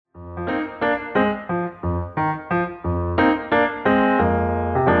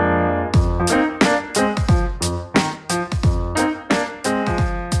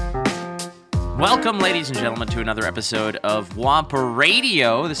Welcome, ladies and gentlemen, to another episode of Wampa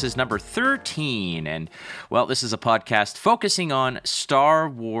Radio. This is number 13, and, well, this is a podcast focusing on Star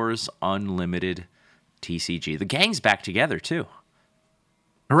Wars Unlimited TCG. The gang's back together, too.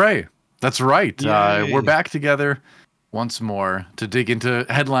 Hooray. That's right. We're back together once more to dig into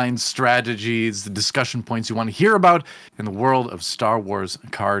headlines, strategies, the discussion points you want to hear about in the world of Star Wars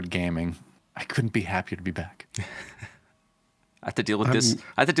card gaming. I couldn't be happier to be back. I have to deal with this.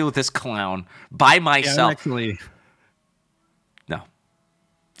 I have to deal with this clown by myself. No.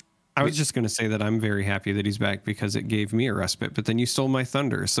 I was just going to say that I'm very happy that he's back because it gave me a respite, but then you stole my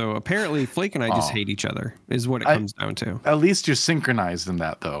thunder. So apparently Flake and I just hate each other is what it comes down to. At least you're synchronized in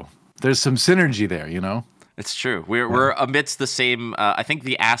that, though. There's some synergy there, you know? It's true. We're amidst the same, I think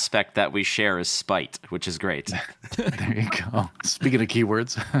the aspect that we share is spite, which is great. There you go. Speaking of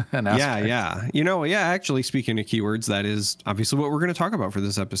keywords. Actually, speaking of keywords, that is obviously what we're going to talk about for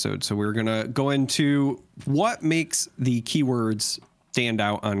this episode. So we're going to go into what makes the keywords stand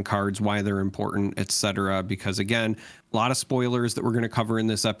out on cards, why they're important, etc. Because again, a lot of spoilers that we're going to cover in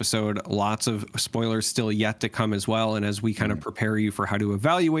this episode, lots of spoilers still yet to come as well. And as we kind of prepare you for how to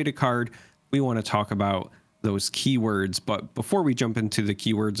evaluate a card, we want to talk about those keywords. But before we jump into the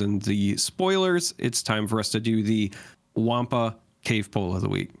keywords and the spoilers, it's time for us to do the Wampa Cave Poll of the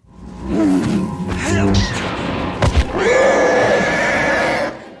Week.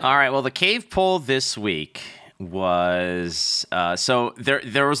 All right. Well, the cave poll this week was so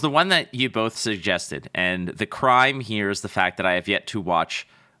there was the one that you both suggested, and the crime here is the fact that I have yet to watch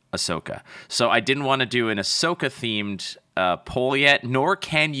Ahsoka. So I didn't want to do an Ahsoka themed poll yet, nor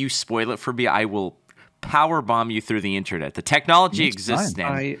can you spoil it for me. I will power bomb you through the internet. The technology exists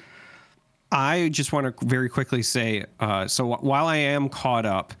now. I just want to very quickly say, so while I am caught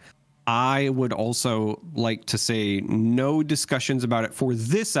up, I would also like to say no discussions about it for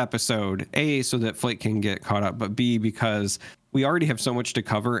this episode, A, so that Flake can get caught up, but B, because we already have so much to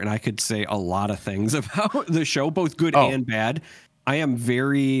cover, and I could say a lot of things about the show, both good and bad. I am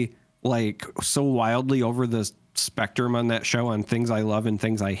very, so wildly over the spectrum on that show on things I love and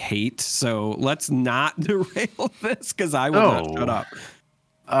things I hate. So let's not derail this because I will not shut up.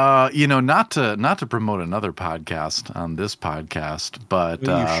 Not to promote another podcast on this podcast, but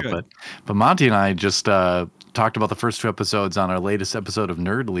Monty and I just talked about the first two episodes on our latest episode of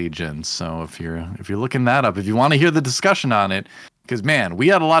Nerd Legion. So if you're looking that up, if you want to hear the discussion on it, because man, we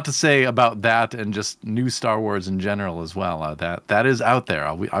had a lot to say about that and just new Star Wars in general as well. That is out there.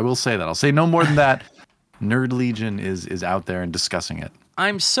 I will say that. I'll say no more than that. Nerd Legion is out there and discussing it.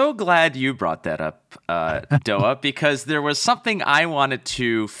 I'm so glad you brought that up, Doa, because there was something I wanted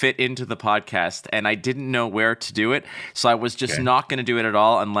to fit into the podcast, and I didn't know where to do it, so I was just not going to do it at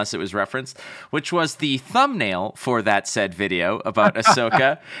all unless it was referenced, which was the thumbnail for that said video about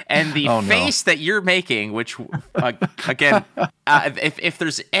Ahsoka, and the face that you're making, which, again, if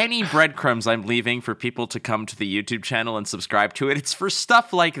there's any breadcrumbs I'm leaving for people to come to the YouTube channel and subscribe to it, it's for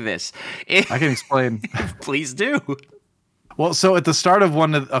stuff like this. I can explain. Please do. Well, so at the start of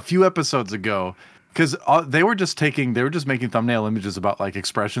a few episodes ago, because they were just making thumbnail images about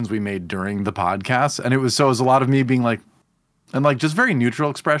expressions we made during the podcast, and it was a lot of me being just very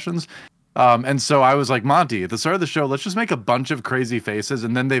neutral expressions, and so I was like, Monty, at the start of the show, let's just make a bunch of crazy faces,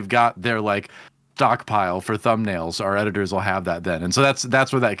 and then they've got their stockpile for thumbnails. Our editors will have that then, and so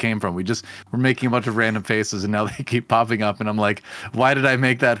that's where that came from. We're making a bunch of random faces, and now they keep popping up, and I'm like, why did I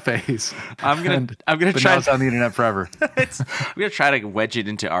make that face? I'm gonna but try. Now it's on the internet forever. I'm gonna try to wedge it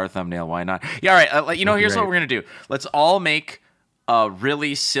into our thumbnail. Why not? Yeah, all right. Here's what we're gonna do. Let's all make a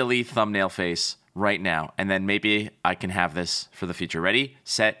really silly thumbnail face right now, and then maybe I can have this for the future. Ready,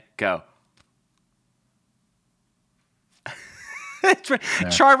 set, go.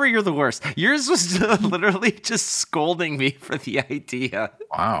 Charmer, you're the worst. Yours was literally just scolding me for the idea.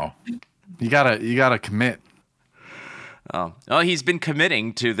 Wow, you gotta commit. Oh, he's been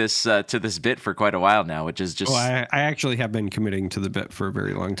committing to this bit for quite a while now, which is just. I actually have been committing to the bit for a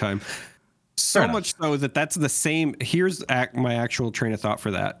very long time. So much so that's the same. Here's my actual train of thought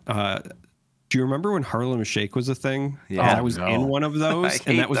for that. Do you remember when Harlem Shake was a thing? Yeah, I was in one of those,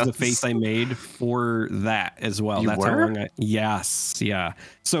 and that was the face I made for that as well. That's how long yes, yeah.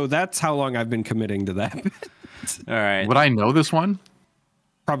 So that's how long I've been committing to that. All right. Would I know this one?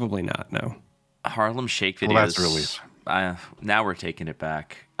 Probably not. No. Harlem Shake videos. Well, that's really. Now we're taking it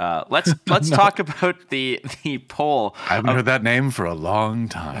back. Let's talk about the poll. I haven't heard that name for a long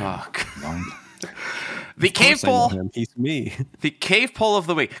time. The cave poll. He's me. The cave poll of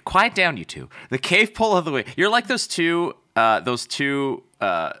the week. Quiet down, you two. The cave poll of the week. You're like those two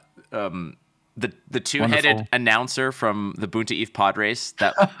the two-headed Wonderful. announcer from the Boonta Eve pod race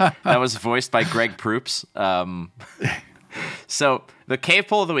that was voiced by Greg Proops. So the cave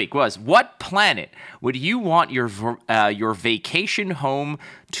poll of the week was: what planet would you want your vacation home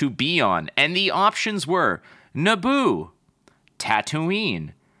to be on? And the options were Naboo,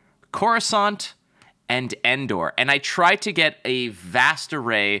 Tatooine, Coruscant, and Endor. And I tried to get a vast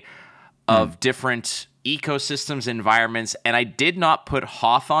array of different ecosystems, environments, and I did not put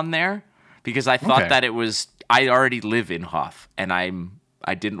Hoth on there because I thought that it was, I already live in Hoth, and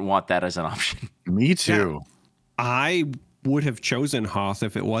I didn't want that as an option. Me too. I would have chosen Hoth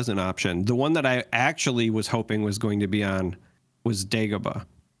if it was an option. The one that I actually was hoping was going to be on was Dagobah.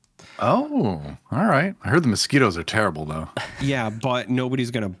 Oh, all right. I heard the mosquitoes are terrible, though. Yeah, but nobody's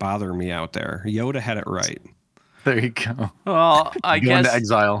going to bother me out there. Yoda had it right. There you go. Well, I Go into guess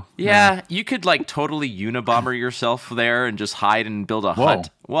exile. Yeah, you could like totally Unabomber yourself there and just hide and build a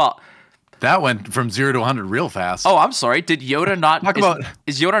hut. Well, that went from 0 to 100 real fast. oh, I'm sorry. Did Yoda not? Talk about-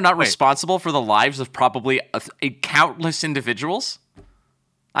 is Yoda not Wait. responsible for the lives of probably countless individuals?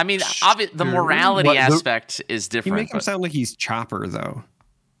 I mean, the morality What, the- aspect is You different. make him but- sound like he's Chopper, though.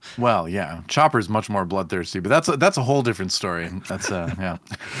 Well, yeah. Chopper's much more bloodthirsty, but that's a whole different story. That's yeah.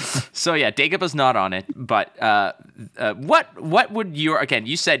 So yeah, Dagobah's not on it. But what would your, again?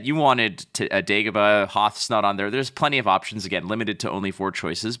 You said you wanted to Dagobah. Hoth's not on there. There's plenty of options. Again, limited to only 4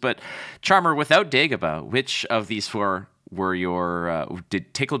 choices. But Charmer, without Dagobah, which of these 4 were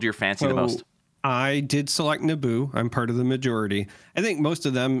tickled your fancy the most? I did select Naboo. I'm part of the majority. I think most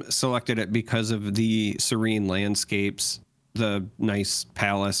of them selected it because of the serene landscapes, the nice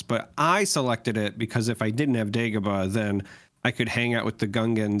palace, but I selected it because if I didn't have Dagobah, then I could hang out with the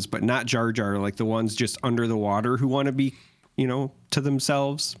Gungans, but not Jar Jar, like the ones just under the water who want to be, to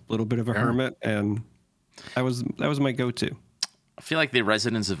themselves, a little bit of a hermit, and that was my go-to. I feel like the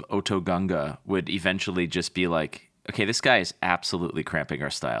residents of Otogunga would eventually just be like, okay, this guy is absolutely cramping our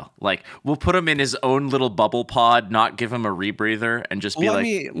style. Like, we'll put him in his own little bubble pod, not give him a rebreather, and just be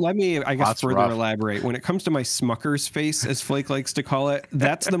let me, I guess, That's further rough. elaborate. When it comes to my Smucker's face, as Flake likes to call it,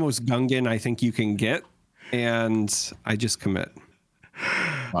 that's the most Gungan I think you can get, and I just commit.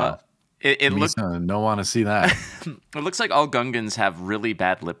 Wow. it looks. Don't want to see that. It looks like all Gungans have really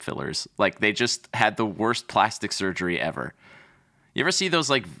bad lip fillers. Like they just had the worst plastic surgery ever. You ever see those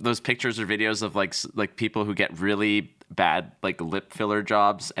pictures or videos of like people who get really bad like lip filler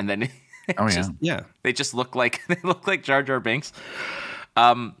jobs, and then Oh yeah. Yeah. they just look like Jar Jar Binks.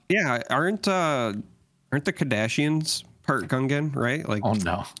 Yeah, aren't the Kardashians part Gungan, right? Like, Oh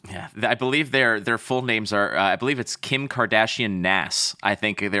no. Yeah, I believe their full names are. I believe it's Kim Kardashian Nass. I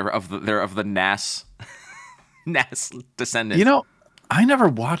think they're of the Nass Nass descendants. I never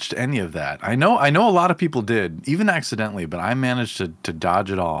watched any of that. I know a lot of people did, even accidentally, but I managed to dodge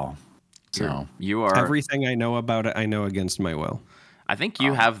it all. So you are. everything I know about it, I know against my will. I think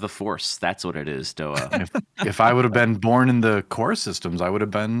you have the Force. That's what it is, Doa. if I would have been born in the core systems, I would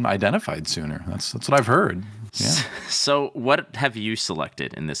have been identified sooner. That's what I've heard. Yeah. So, what have you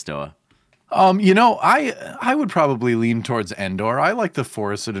selected in this, Doa? I would probably lean towards Endor. I like the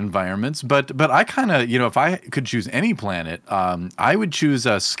forested environments, but I kind of, if I could choose any planet, I would choose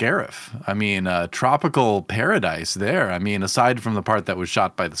Scarif. I mean, tropical paradise there. I mean, aside from the part that was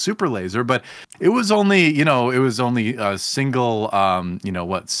shot by the super laser, but it was only a single,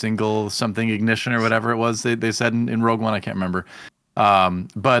 single something ignition or whatever it was they said in Rogue One. I can't remember. So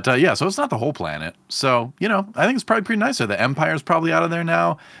it's not the whole planet. So, I think it's probably pretty nice there. The Empire's probably out of there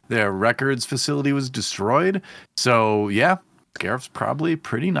now. Their records facility was destroyed. So, yeah, Scarif's probably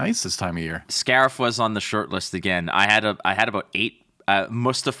pretty nice this time of year. Scarif was on the short list again. I had about 8.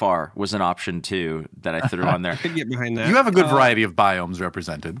 Mustafar was an option too that I threw on there. I could get behind that. You have a good variety of biomes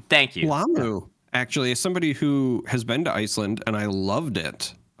represented. Thank you. Lamu, actually, as somebody who has been to Iceland and I loved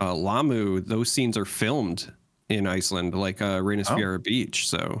it, Lamu, those scenes are filmed in Iceland, like Reynisfjara Beach.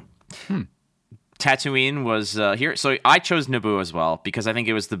 So, Tatooine was here, so I chose Naboo as well because I think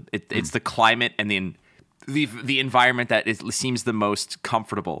it was it's the climate and the environment that seems the most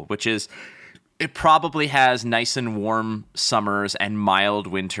comfortable, which is it probably has nice and warm summers and mild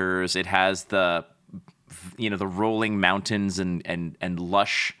winters. It has the rolling mountains and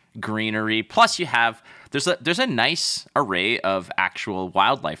lush greenery. Plus, you have there's a nice array of actual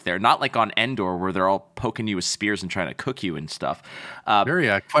wildlife there. Not like on Endor where they're all poking you with spears and trying to cook you and stuff. Very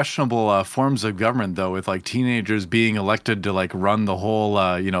questionable forms of government, though, with like teenagers being elected to like run the whole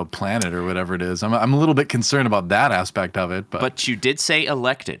planet or whatever it is. I'm a little bit concerned about that aspect of it. But you did say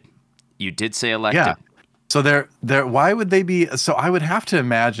elected. You did say elected. Yeah. So they're why would they be? So I would have to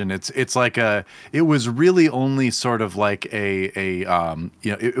imagine it's like it was really only sort of like it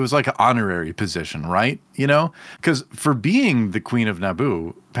was like an honorary position, right? Because for being the Queen of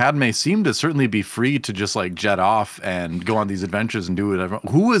Naboo, Padme seemed to certainly be free to just like jet off and go on these adventures and do whatever.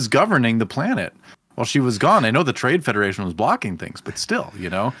 Who was governing the planet while she was gone? I know the Trade Federation was blocking things, but still,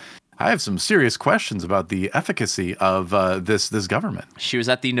 I have some serious questions about the efficacy of this government. She was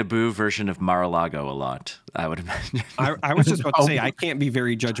at the Naboo version of Mar-a-Lago a lot, I would imagine. I was just about to say, I can't be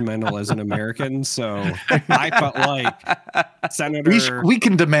very judgmental as an American, so I felt like Senator we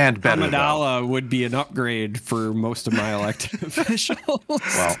can demand better. Amidala would be an upgrade for most of my elected officials.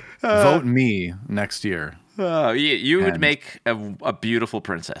 Well, vote me next year. You would make a beautiful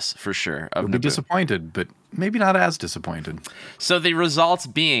princess, for sure. Would be disappointed, but maybe not as disappointed. So the results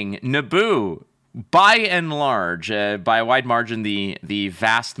being Naboo, by and large, by a wide margin, the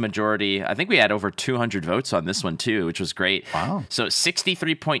vast majority. I think we had over 200 votes on this one, too, which was great. Wow. So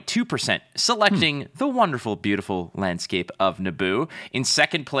 63.2% selecting the wonderful, beautiful landscape of Naboo. In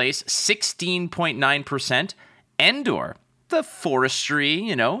second place, 16.9% Endor, the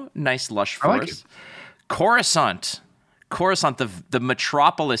forestry, nice lush forest. I like it. Coruscant, the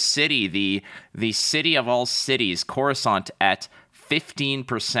metropolis city, the city of all cities, Coruscant at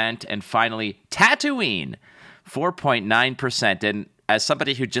 15%, and finally Tatooine, 4.9%. And as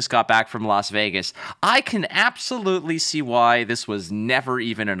somebody who just got back from Las Vegas, I can absolutely see why this was never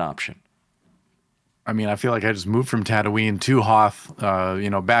even an option. I mean, I feel like I just moved from Tatooine to Hoth,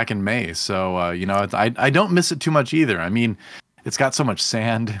 back in May. So, I don't miss it too much either. I mean, it's got so much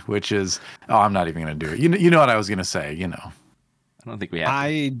sand, which is, I'm not even going to do it. You know what I was going to say, I don't think we have.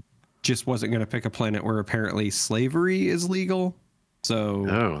 I just wasn't going to pick a planet where apparently slavery is legal. So.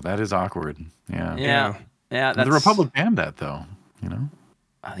 Oh, that is awkward. Yeah. Yeah. The Republic banned that, though,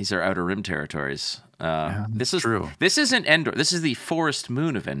 These are Outer Rim territories. This is true. This isn't Endor. This is the forest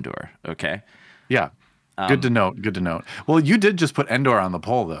moon of Endor. Okay. Yeah. Good to note. Well, you did just put Endor on the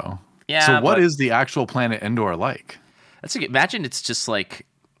poll, though. Yeah. So what is the actual planet Endor like? Imagine it's just like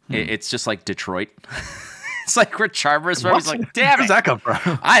Detroit. It's like where Charmer's from. He's like, damn it. Where's that come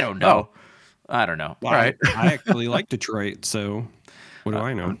from? I don't know. Well, all right. I actually like Detroit, so what do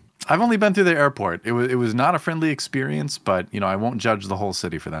I know? I've only been through the airport. It was not a friendly experience, but I won't judge the whole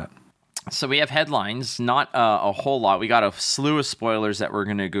city for that. So we have headlines, not a whole lot. We got a slew of spoilers that we're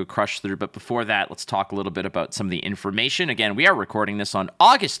going to go crush through. But before that, let's talk a little bit about some of the information. Again, we are recording this on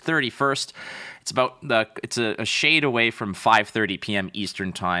August 31st. It's a shade away from 5:30 p.m.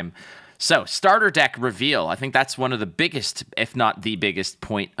 Eastern time. So, starter deck reveal. I think that's one of the biggest, if not the biggest,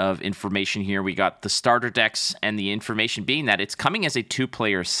 point of information here. We got the starter decks, and the information being that it's coming as a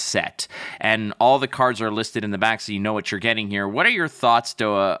 2-player set, and all the cards are listed in the back, so you know what you're getting here. What are your thoughts,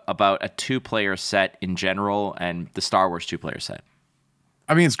 Doa, about a 2-player set in general and the Star Wars 2-player set?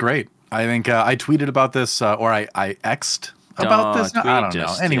 I mean, it's great. I think I tweeted about this, or I X'd about this. I don't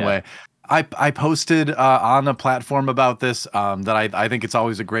know. Anyway. Yeah. I posted on a platform about this that I think it's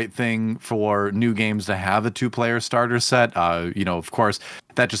always a great thing for new games to have a 2-player starter set. Of course,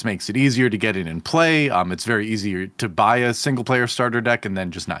 that just makes it easier to get it in play. It's very easy to buy a single-player starter deck and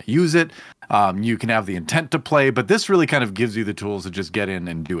then just not use it. You can have the intent to play, but this really kind of gives you the tools to just get in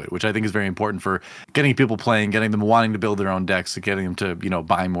and do it, which I think is very important for getting people playing, getting them wanting to build their own decks, getting them to,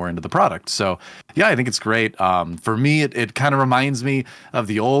 buy more into the product. So, yeah, I think it's great. For me, it kind of reminds me of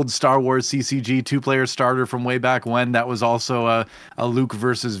the old Star Wars CCG 2-player starter from way back when. That was also a Luke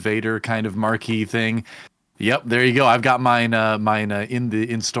versus Vader kind of marquee thing. Yep, there you go. I've got mine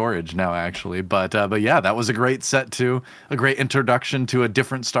in storage now, actually. But yeah, that was a great set too. A great introduction to a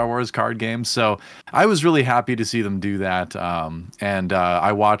different Star Wars card game. So I was really happy to see them do that. And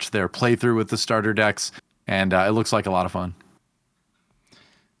I watched their playthrough with the starter decks, and it looks like a lot of fun.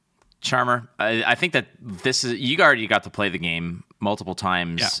 Charmer, I think that you already got to play the game multiple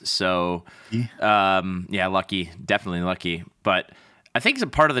times. Yeah. So lucky, definitely lucky. But I think a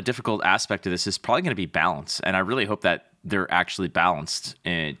part of the difficult aspect of this is probably going to be balance, and I really hope that they're actually balanced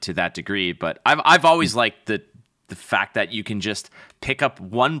to that degree. But I've always liked the fact that you can just pick up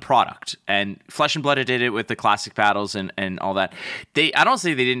one product, and Flesh and Blood did it with the classic battles and all that. I don't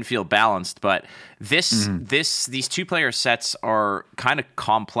say they didn't feel balanced, but these 2-player sets are kind of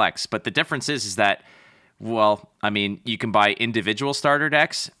complex. But the difference is that, well, I mean, you can buy individual starter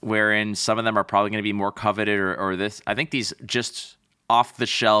decks, wherein some of them are probably going to be more coveted or this. I think these just off the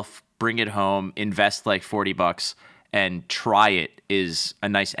shelf, bring it home, invest like $40 and try it is a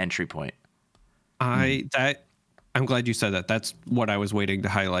nice entry point. I'm glad you said that. That's what I was waiting to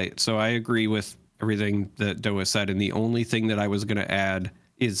highlight. So I agree with everything that Doa said. And the only thing that I was going to add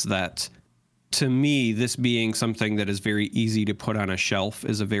is that to me, this being something that is very easy to put on a shelf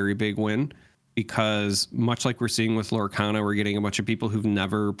is a very big win, because much like we're seeing with Lorcana, we're getting a bunch of people who've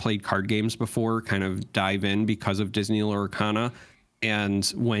never played card games before kind of dive in because of Disney Lorcana. And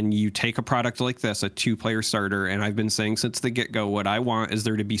when you take a product like this, a 2-player starter, and I've been saying since the get-go, what I want is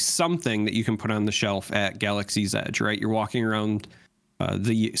there to be something that you can put on the shelf at Galaxy's Edge, right? You're walking around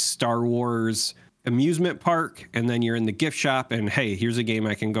the Star Wars amusement park, and then you're in the gift shop, and hey, here's a game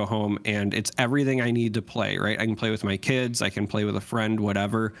I can go home, and it's everything I need to play, right? I can play with my kids, I can play with a friend,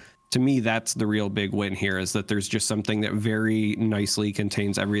 whatever. To me, that's the real big win here, is that there's just something that very nicely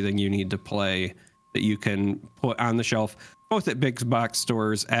contains everything you need to play that you can put on the shelf, both at big box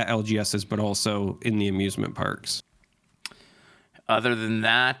stores, at LGSs, but also in the amusement parks. Other than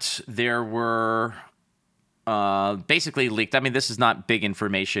that, there were basically leaked. I mean, this is not big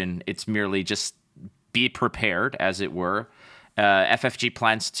information. It's merely just be prepared, as it were.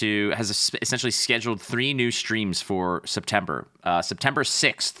 FFG has essentially scheduled 3 new streams for September. September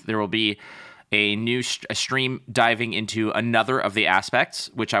 6th, there will be a stream diving into another of the aspects,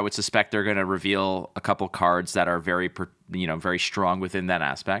 which I would suspect they're going to reveal a couple cards that are very strong within that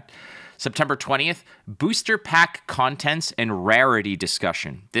aspect. September 20th, booster pack contents and rarity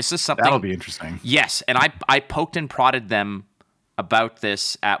discussion. This is something that'll be interesting. Yes, and I poked and prodded them about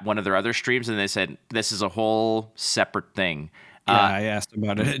this at one of their other streams, and they said this is a whole separate thing. Yeah, I asked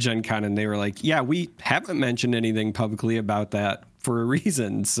about it at Gen Con, and they were like, yeah, we haven't mentioned anything publicly about that for a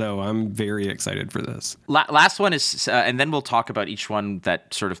reason, so I'm very excited for this. Last one is, and then we'll talk about each one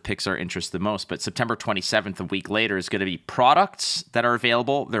that sort of piques our interest the most, but September 27th, a week later, is going to be products that are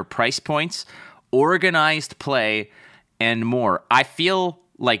available, their price points, organized play, and more. I feel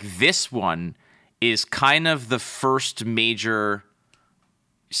like this one is kind of the first major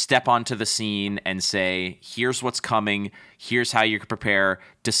step onto the scene and say, here's what's coming, here's how you can prepare,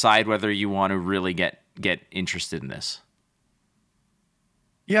 decide whether you want to really get interested in this.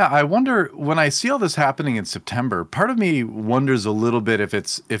 Yeah, I wonder, when I see all this happening in September, part of me wonders a little bit if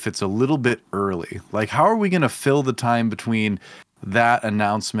it's a little bit early. Like, how are we going to fill the time between that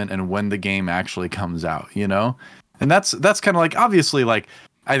announcement and when the game actually comes out, you know? And that's kind of like, obviously, like,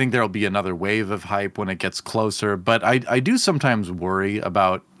 I think there'll be another wave of hype when it gets closer, but I do sometimes worry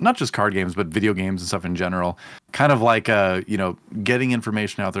about not just card games, but video games and stuff in general, kind of like, getting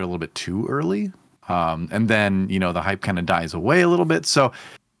information out there a little bit too early. And then, the hype kind of dies away a little bit. So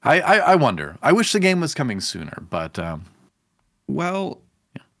I wonder. I wish the game was coming sooner, but well,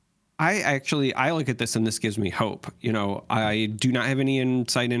 yeah. I look at this and this gives me hope. I do not have any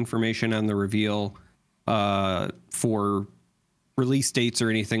inside information on the reveal for release dates or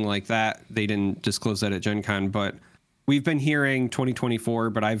anything like that. They didn't disclose that at Gen Con, but we've been hearing 2024,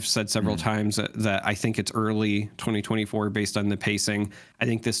 but I've said several times that I think it's early 2024 based on the pacing. I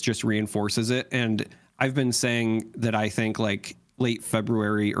think this just reinforces it. And I've been saying that I think like late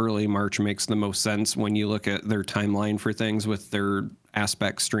February, early March makes the most sense when you look at their timeline for things with their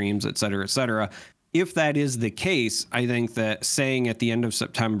aspect streams, et cetera, et cetera. If that is the case, I think that saying at the end of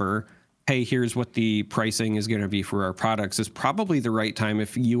September, hey, here's what the pricing is going to be for our products is probably the right time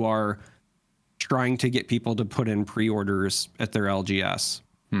if you are trying to get people to put in pre-orders at their LGS.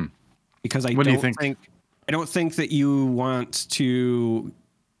 Because I don't think that you want to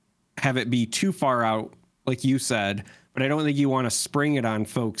have it be too far out, like you said, but I don't think you want to spring it on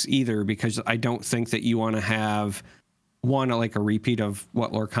folks either, because I don't think that you want to have like a repeat of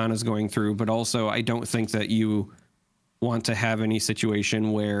what Lorcana is going through, but also I don't think that you want to have any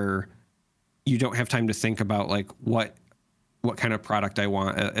situation where you don't have time to think about like what kind of product I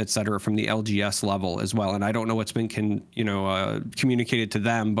want, et cetera, from the LGS level as well. And I don't know what's been communicated to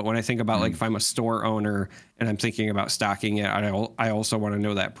them, but when I think about like if I'm a store owner and I'm thinking about stocking it, I also want to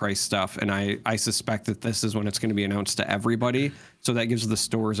know that price stuff. And I suspect that this is when it's going to be announced to everybody. So that gives the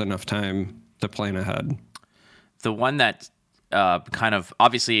stores enough time to plan ahead. The one that kind of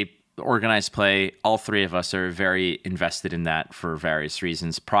obviously organized play, all three of us are very invested in that for various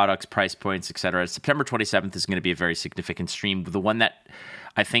reasons, products, price points, etc. September 27th is going to be a very significant stream. The one that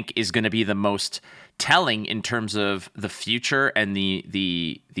I think is going to be the most telling in terms of the future and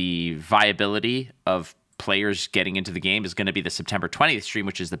the viability of players getting into the game is going to be the September 20th stream,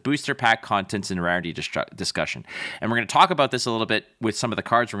 which is the booster pack contents and rarity discussion. And we're going to talk about this a little bit with some of the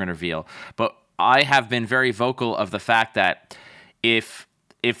cards we're going to reveal. But I have been very vocal of the fact that if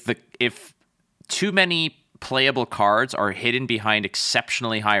too many playable cards are hidden behind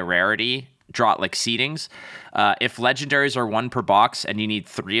exceptionally high rarity like seedings, if legendaries are 1 per box and you need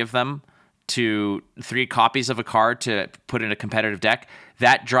 3 of them, 3 copies of a card to put in a competitive deck,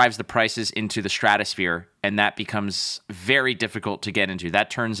 that drives the prices into the stratosphere, and that becomes very difficult to get into. That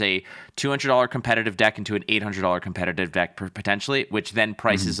turns a $200 competitive deck into an $800 competitive deck potentially, which then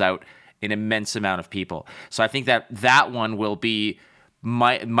prices out an immense amount of people. So I think that one will be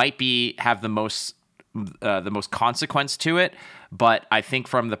might be have the most consequence to it. But I think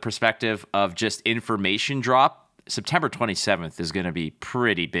from the perspective of just information drop, September 27th is going to be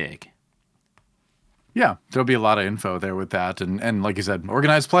pretty big. Yeah, there'll be a lot of info there with that, and like you said,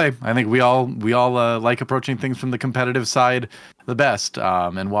 organized play. I think we all like approaching things from the competitive side the best.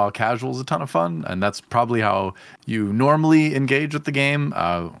 And while casual is a ton of fun, and that's probably how you normally engage with the game,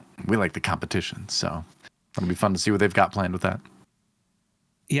 we like the competition. So it'll be fun to see what they've got planned with that.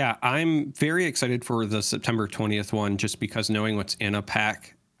 Yeah, I'm very excited for the September 20th one, just because knowing what's in a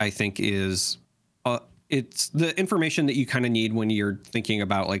pack, I think is it's the information that you kind of need when you're thinking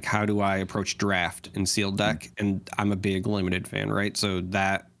about like, how do I approach draft and sealed deck? And I'm a big limited fan, right? So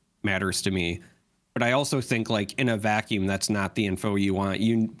that matters to me. But I also think like in a vacuum, that's not the info you want.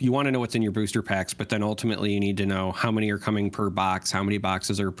 You want to know what's in your booster packs, but then ultimately you need to know how many are coming per box, how many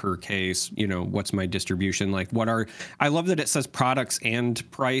boxes are per case, what's my distribution, like I love that it says products and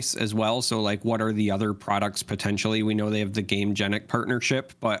price as well. So like, what are the other products potentially? We know they have the GameGenic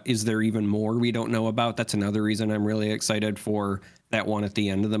partnership, but is there even more we don't know about? That's another reason I'm really excited for that one at the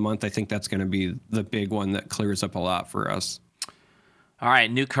end of the month. I think that's going to be the big one that clears up a lot for us. All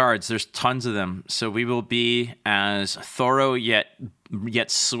right, new cards. There's tons of them, so we will be as thorough yet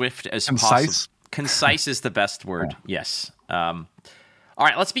swift as possible. Concise is the best word. Yes. All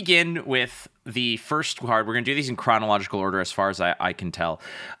right, let's begin with the first card. We're going to do these in chronological order, as far as I can tell.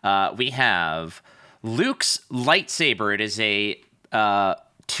 We have Luke's lightsaber. It is a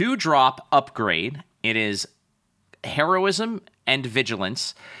 2-drop upgrade. It is heroism and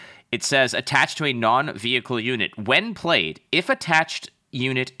vigilance. It says, attached to a non-vehicle unit. When played, if attached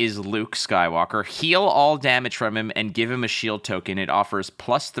unit is Luke Skywalker, heal all damage from him and give him a shield token. It offers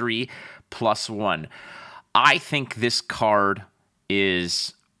 +3/+1. I think this card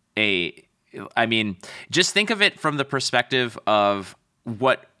is just think of it from the perspective of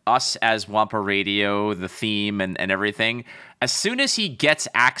what us as Wampa Radio, the theme and everything. As soon as he gets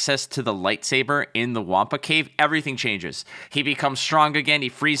access to the lightsaber in the Wampa cave, everything changes. He becomes strong again. He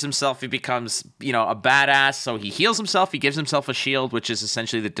frees himself. He becomes, a badass. So he heals himself. He gives himself a shield, which is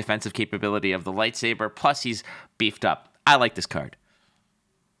essentially the defensive capability of the lightsaber. Plus, he's beefed up. I like this card.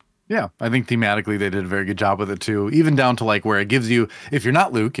 Yeah, I think thematically they did a very good job with it too. Even down to like where it gives you, if you're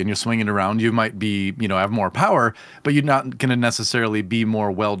not Luke and you're swinging around, you might be, have more power, but you're not going to necessarily be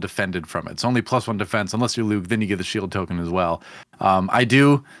more well defended from it. It's only +1 defense unless you're Luke. Then you get the shield token as well. I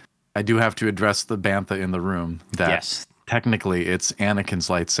do have to address the bantha in the room that yes. Technically it's Anakin's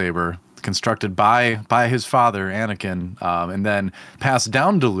lightsaber, constructed by his father Anakin, and then passed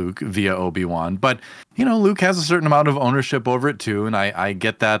down to Luke via Obi-Wan. But Luke has a certain amount of ownership over it too, and I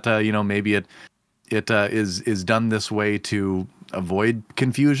get that. Maybe it is done this way to avoid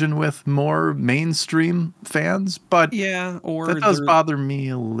confusion with more mainstream fans. But yeah, or that does bother me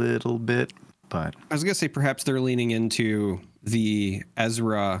a little bit. But I was gonna say perhaps they're leaning into the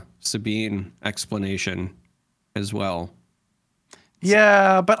Ezra Sabine explanation as well.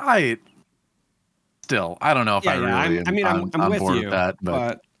 Yeah, but I don't know if I really. I'm with board you, with that,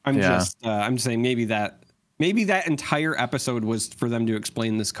 but I'm saying maybe that entire episode was for them to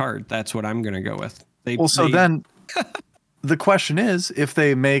explain this card. That's what I'm going to go with. Then the question is, if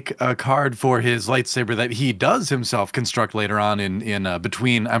they make a card for his lightsaber that he does himself construct later on in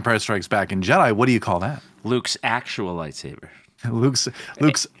between Empire Strikes Back and Jedi, what do you call that? Luke's actual lightsaber. Luke's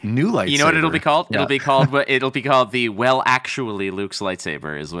new lightsaber. You know what it'll be called? Yeah. It'll be called the actually Luke's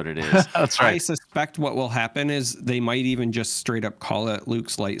lightsaber is what it is. That's right. I suspect what will happen is they might even just straight up call it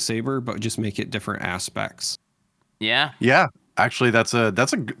Luke's lightsaber, but just make it different aspects. Yeah. Yeah. Actually, that's a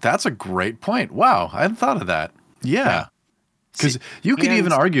great point. Wow, I hadn't thought of that. Yeah. Because you could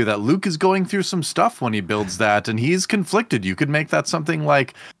even argue that Luke is going through some stuff when he builds that, and he's conflicted. You could make that something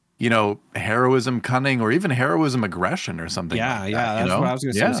like, heroism cunning, or even heroism aggression or something. Yeah, like that, that's what I was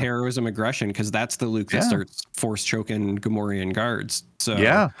going to say is heroism aggression, because that's the Luke that starts force choking Gamorrean guards. So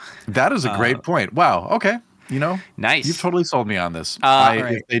yeah, that is a great point. Wow. Okay. Nice. You've totally sold me on this.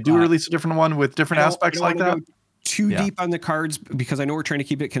 Right. If they do release a different one with different aspects like that. Too deep on the cards, because I know we're trying to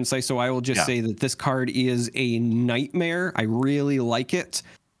keep it concise. So I will just say that this card is a nightmare. I really like it.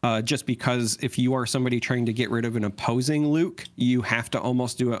 Just because if you are somebody trying to get rid of an opposing Luke, you have to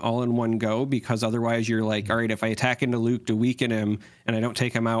almost do it all in one go, because otherwise you're like, all right, if I attack into Luke to weaken him and I don't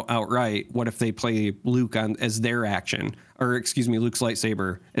take him out outright, what if they play Luke as their action? Or excuse me, Luke's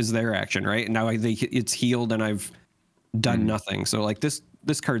lightsaber as their action, right? And now it's healed and I've done nothing. So like this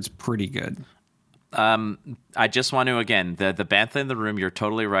this card's pretty good. I just want to, again, the Bantha in the room, you're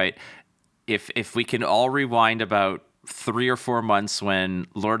totally right. If we can all rewind about 3 or 4 months when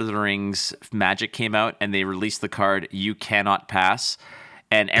Lord of the Rings Magic came out and they released the card You Cannot Pass,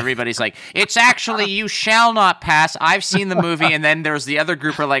 and everybody's like, it's actually You Shall Not Pass. I've seen the movie. And then there's the other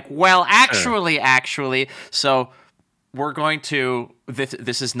group who are like, well, actually. So we're going to,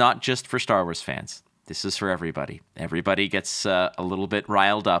 this is not just for Star Wars fans. This is for everybody. Everybody gets a little bit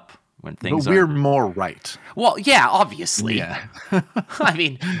riled up when things But we're more right. Well, yeah, obviously. Yeah. I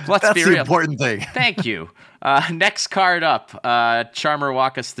mean, let's That's be the real. important thing. Thank you. Next card up. Charmer,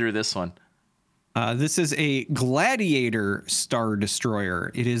 walk us through this one. This is a Gladiator Star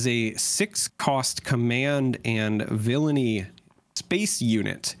Destroyer. It is a 6-cost command and villainy space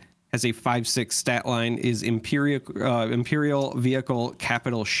unit. Has a 5/6 stat line. Is Imperial Vehicle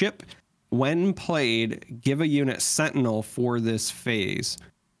Capital Ship. When played, give a unit Sentinel for this phase.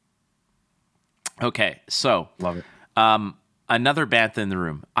 Okay, so Love it. Another Bantha in the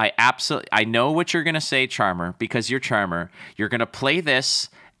room. I know what you're gonna say, Charmer, because you're Charmer. You're gonna play this,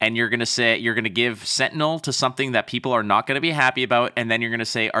 and you're gonna give Sentinel to something that people are not gonna be happy about, and then you're gonna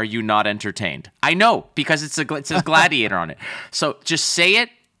say, "Are you not entertained?" I know, because it says Gladiator on it. So just say it,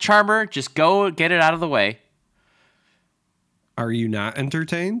 Charmer. Just go get it out of the way. Are you not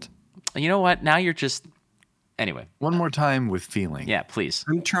entertained? You know what? Now you're just. Anyway. One more time with feeling. Yeah, please.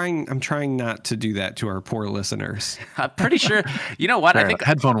 I'm trying not to do that to our poor listeners. I'm pretty sure. You know what? I think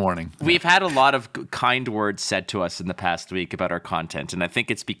headphone warning. We've had a lot of kind words said to us in the past week about our content, and I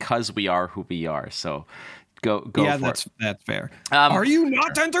think it's because we are who we are. So go. Yeah, for it. that's fair. Are you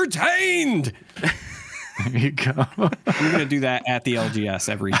not entertained? There you go. I'm gonna do that at the LGS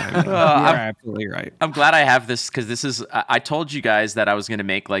every time. You're absolutely right. I'm glad I have this, because this is. I told you guys that I was gonna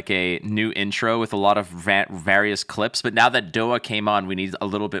make like a new intro with a lot of various clips, but now that Doa came on, we need a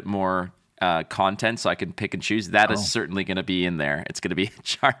little bit more content, so I can pick and choose. That is certainly gonna be in there. It's gonna be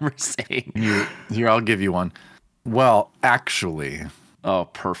Charmer saying. Here, I'll give you one. Well, actually. Oh,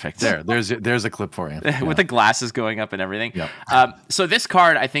 perfect. There's a clip for you. With the glasses going up and everything. Yep. So this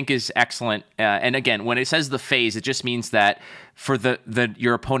card, I think, is excellent. And again, when it says the phase, it just means that for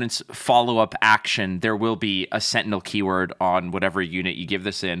your opponent's follow-up action, there will be a Sentinel keyword on whatever unit you give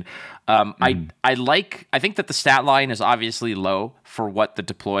this in. I think that the stat line is obviously low for what the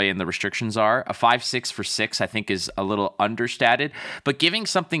deploy and the restrictions are. A 5/6 for 6, I think, is a little understated. But giving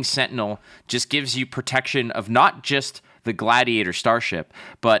something Sentinel just gives you protection of not just the Gladiator starship,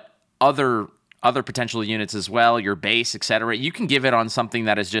 but other potential units as well, your base, etc. You can give it on something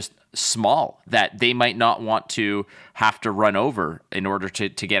that is just small, that they might not want to have to run over in order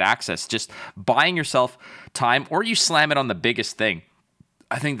to get access. Just buying yourself time, or you slam it on the biggest thing.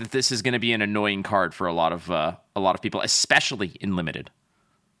 I think that this is going to be an annoying card for a lot of people, especially in limited.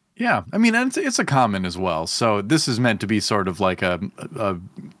 Yeah, I mean, and it's a common as well. So this is meant to be sort of like a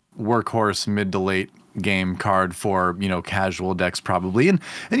workhorse mid to late game card for, casual decks probably, and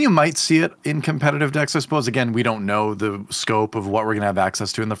you might see it in competitive decks, I suppose. Again, we don't know the scope of what we're going to have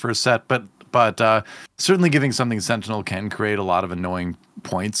access to in the first set, but certainly giving something Sentinel can create a lot of annoying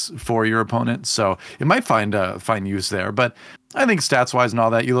points for your opponent, so it might find use there. But I think stats wise and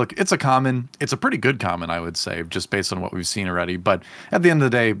all that, it's a common, it's a pretty good common, I would say, just based on what we've seen already. But at the end of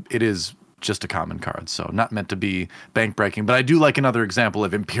the day, it is just a common card, so not meant to be bank breaking. But I do like another example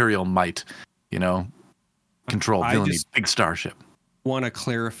of Imperial Might, control villainy, big starship. Want to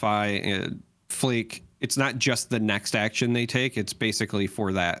clarify, Flake, it's not just the next action they take, it's basically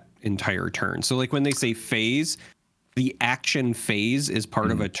for that entire turn. So like when they say phase, the action phase is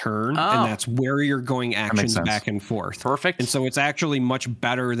part of a turn, and that's where you're going actions back and forth. Perfect. And so it's actually much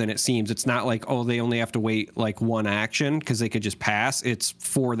better than it seems. It's not like, they only have to wait like one action because they could just pass. It's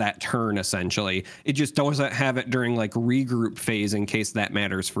for that turn, essentially. It just doesn't have it during like regroup phase in case that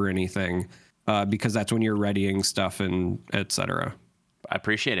matters for anything, because that's when you're readying stuff and etc. I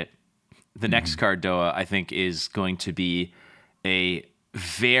appreciate it. The next card, Doa, I think is going to be a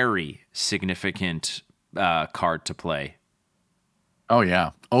very significant card to play. Oh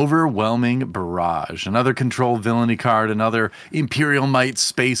yeah, Overwhelming Barrage, another control villainy card, another Imperial Might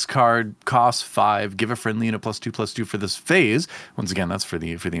space card, costs 5, give a friendly unit +2/+2 for this phase. Once again, that's for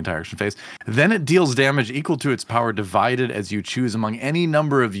the entire action phase. Then it deals damage equal to its power divided as you choose among any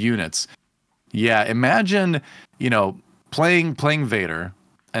number of units. Yeah, imagine, playing Vader,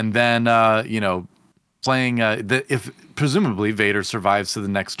 and then playing if presumably Vader survives to the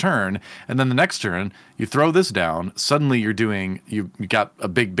next turn, and then the next turn you throw this down, suddenly you got a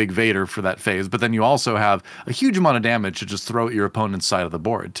big Vader for that phase, but then you also have a huge amount of damage to just throw at your opponent's side of the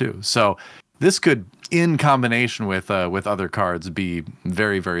board too. So this could, in combination with other cards, be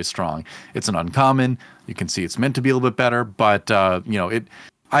very, very strong. It's an uncommon. You can see it's meant to be a little bit better, but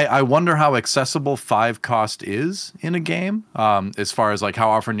I wonder how accessible 5 cost is in a game, as far as like how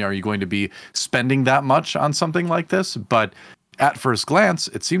often are you going to be spending that much on something like this. But at first glance,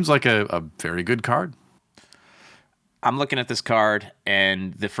 it seems like a very good card. I'm looking at this card,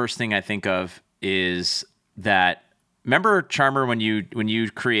 and the first thing I think of is that, remember, Charmer, when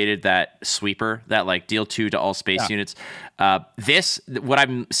you created that sweeper, that like deal 2 to all space units? What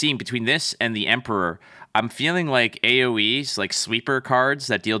I'm seeing between this and the Emperor, I'm feeling like AoEs, like sweeper cards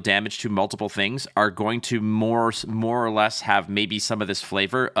that deal damage to multiple things, are going to more or less have maybe some of this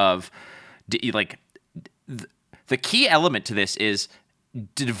flavor of like the key element to this is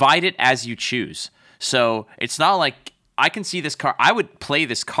divide it as you choose. So it's not like I can see this card. I would play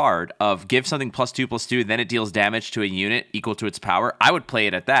this card of give something +2/+2, then it deals damage to a unit equal to its power. I would play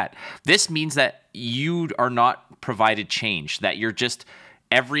it at that. This means that you are not provided change, that you're just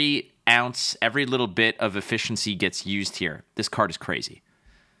every ounce, every little bit of efficiency gets used here. This card is crazy.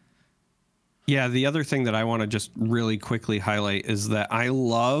 Yeah, the other thing that I want to just really quickly highlight is that I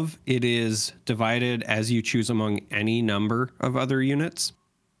love it is divided as you choose among any number of other units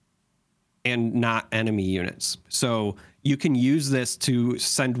and not enemy units. So you can use this to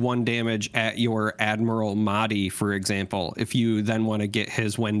send 1 damage at your Admiral Mahdi, for example, if you then want to get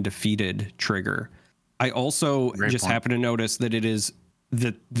his when defeated trigger. I also happen to notice that it is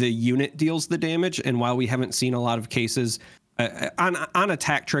the unit deals the damage, and while we haven't seen a lot of cases on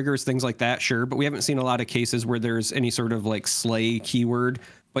attack triggers, things like that, sure, but we haven't seen a lot of cases where there's any sort of like slay keyword.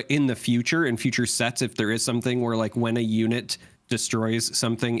 But in the future, in future sets, if there is something where like when a unit destroys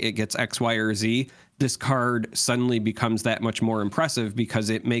something, it gets X, Y, or Z, this card suddenly becomes that much more impressive because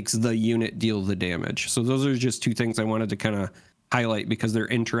it makes the unit deal the damage. So those are just 2 things I wanted to kind of highlight because they're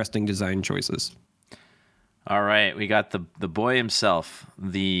interesting design choices. All right, we got the boy himself,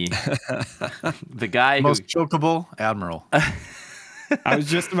 the guy most chokeable Admiral. I was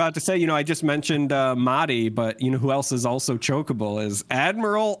just about to say, I just mentioned Mahdi, but who else is also chokeable is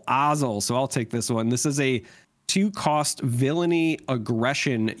Admiral Ozzel. So I'll take this one. This is a 2-cost villainy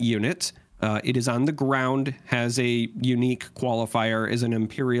aggression unit. It is on the ground, has a unique qualifier, is an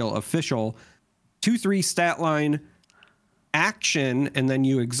Imperial official. 2/3 stat line, action, and then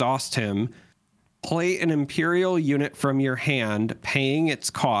you exhaust him. Play an Imperial unit from your hand, paying its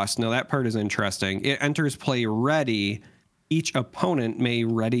cost. Now that part is interesting. It enters play ready. Each opponent may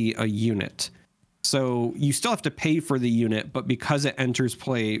ready a unit. So you still have to pay for the unit, but because it enters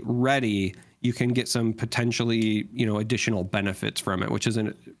play ready, you can get some potentially, additional benefits from it, which is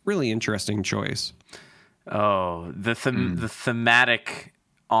a really interesting choice. Oh, the thematic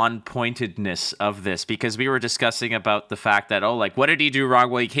on-pointedness of this, because we were discussing about the fact that, what did he do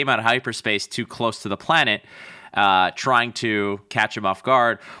wrong? Well, he came out of hyperspace too close to the planet, trying to catch him off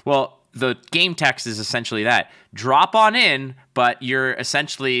guard. Well, the game text is essentially that. Drop on in, but you're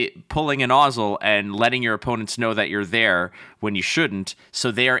essentially pulling an Ozzel and letting your opponents know that you're there when you shouldn't,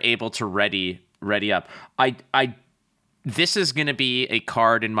 so they are able to ready up. This is going to be a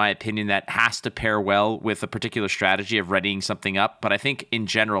card, in my opinion, that has to pair well with a particular strategy of readying something up. But I think in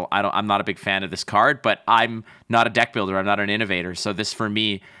general, I'm not a big fan of this card. But I'm not a deck builder. I'm not an innovator. So this, for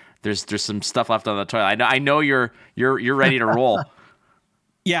me, there's some stuff left on the toilet. I know you're ready to roll.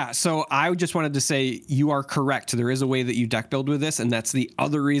 Yeah, so I just wanted to say you are correct. There is a way that you deck build with this, and that's the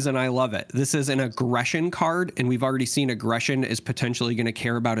other reason I love it. This is an aggression card, and we've already seen aggression is potentially going to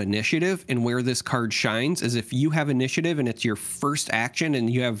care about initiative, and where this card shines is if you have initiative and it's your first action and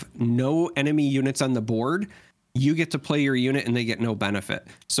you have no enemy units on the board, you get to play your unit and they get no benefit.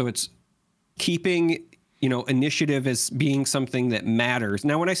 So it's keeping initiative as being something that matters.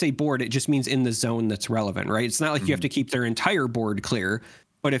 Now, when I say board, it just means in the zone that's relevant, right? It's not like you have to keep their entire board clear.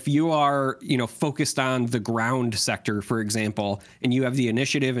 But if you are, focused on the ground sector, for example, and you have the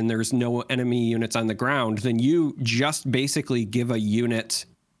initiative and there's no enemy units on the ground, then you just basically give a unit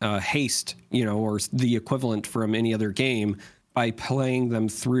haste, or the equivalent from any other game by playing them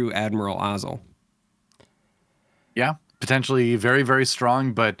through Admiral Ozzel. Yeah, potentially very, very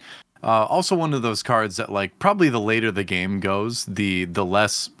strong, but also one of those cards that, probably the later the game goes, the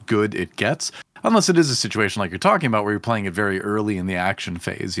less good it gets. Unless it is a situation like you're talking about where you're playing it very early in the action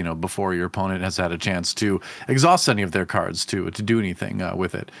phase, before your opponent has had a chance to exhaust any of their cards to do anything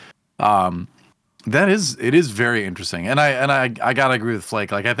with it. It is very interesting. And I gotta agree with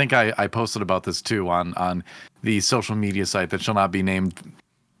Flake. I think I posted about this too on the social media site that shall not be named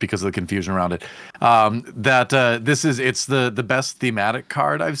because of the confusion around it. It's the best thematic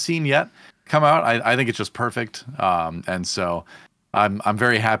card I've seen yet come out. I think it's just perfect. And so I'm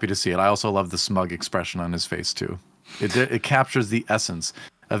very happy to see it. I also love the smug expression on his face too. It captures the essence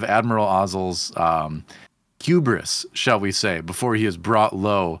of Admiral Ozzel's hubris, shall we say, before he is brought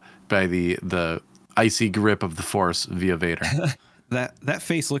low by the icy grip of the Force via Vader. That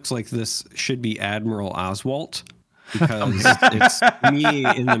face looks like this should be Admiral Oswalt, because it's me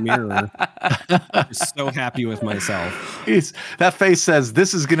in the mirror. I'm so happy with myself. That face says,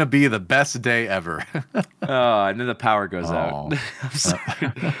 "This is gonna be the best day ever." Oh, and then the power goes out. I'm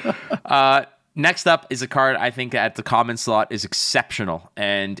sorry. Next up is a card I think at the common slot is exceptional,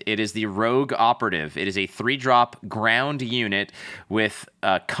 and it is the Rogue Operative. It is a 3-drop ground unit with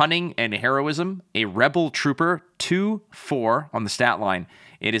cunning and heroism, a rebel trooper, 2/4 on the stat line.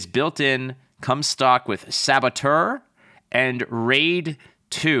 It is built in, comes stock with Saboteur and Raid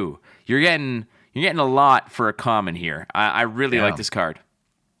 2. You're getting a lot for a common here. I really like this card.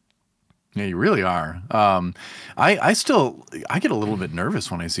 Yeah, you really are. I get a little bit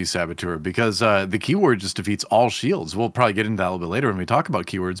nervous when I see Saboteur because the keyword just defeats all shields. We'll probably get into that a little bit later when we talk about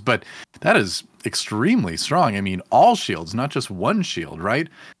keywords, but that is extremely strong. I mean, all shields, not just one shield, right?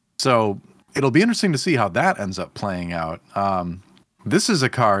 So it'll be interesting to see how that ends up playing out. This is a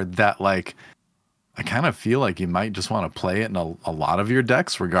card that, like, I kind of feel like you might just want to play it in a lot of your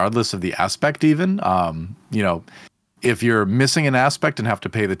decks, regardless of the aspect even. If you're missing an aspect and have to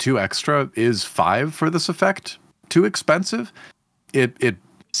pay the 2 extra, is 5 for this effect too expensive? It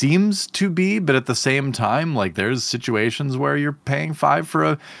seems to be, but at the same time, like, there's situations where you're paying 5 for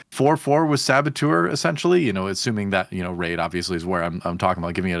a 4/4 with Saboteur, essentially. Assuming that Raid obviously is where I'm talking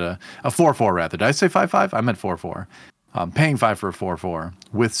about giving it a 4/4 rather. Did I say 5/5? I meant 4/4. Paying 5 for a 4/4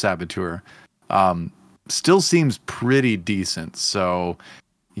 with Saboteur still seems pretty decent. So.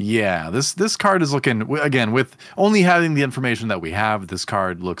 Yeah, this card is looking, again, with only having the information that we have, this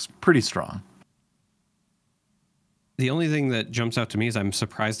card looks pretty strong. The only thing that jumps out to me is I'm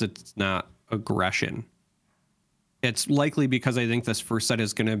surprised it's not aggression. It's likely because I think this first set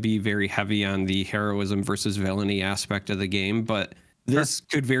is going to be very heavy on the heroism versus villainy aspect of the game, but this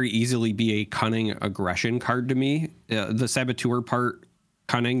could very easily be a cunning aggression card to me. The Saboteur part,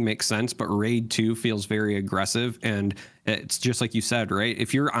 cunning, makes sense, but Raid 2 feels very aggressive, and it's just like you said, right?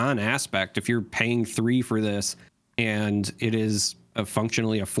 If you're on aspect, if you're paying 3 for this and it is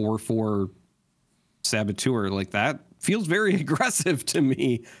functionally a 4/4 Saboteur, like, that feels very aggressive to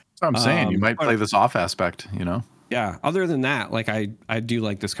me. That's what I'm saying. You might play this off aspect, Yeah. Other than that, like, I do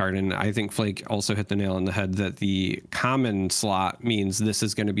like this card, and I think Flake also hit the nail on the head that the common slot means this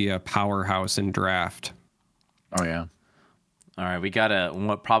is going to be a powerhouse in draft. Oh yeah. All right, we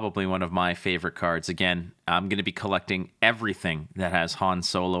got probably one of my favorite cards. Again, I'm going to be collecting everything that has Han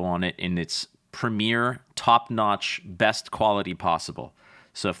Solo on it in its premier, top-notch, best quality possible.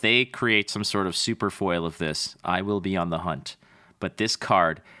 So if they create some sort of super foil of this, I will be on the hunt. But this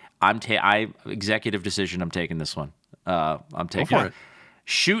card, executive decision, I'm taking this one. I'm taking it.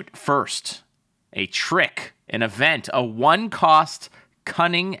 Shoot First, a trick, an event, a 1-cost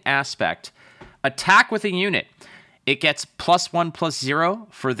cunning aspect. Attack with a unit. It gets +1/+0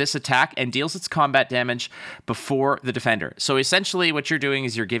 for this attack and deals its combat damage before the defender. So essentially what you're doing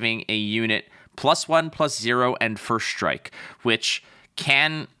is you're giving a unit +1/+0 and first strike, which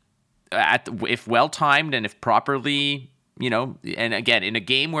can, if well-timed and if properly, and again, in a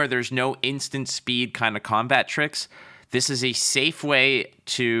game where there's no instant speed kind of combat tricks, this is a safe way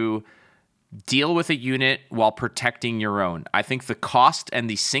to deal with a unit while protecting your own. I think the cost and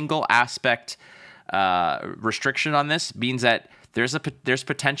the single aspect restriction on this means that there's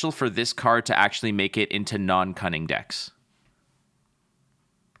potential for this card to actually make it into non-cunning decks.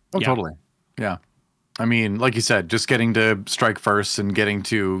 Oh, yeah. Totally. Yeah. I mean, like you said, just getting to strike first and getting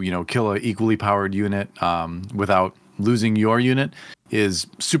to, kill an equally powered unit without losing your unit is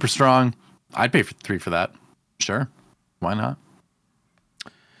super strong. I'd pay for 3 for that. Sure. Why not?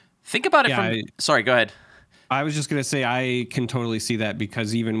 Think about it sorry, go ahead. I was just going to say, I can totally see that,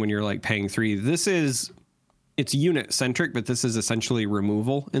 because even when you're like paying 3, it's unit centric, but this is essentially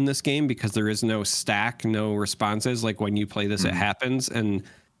removal in this game because there is no stack, no responses. Like when you play this, it happens. And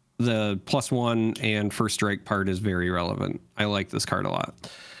the +1 and first strike part is very relevant. I like this card a lot.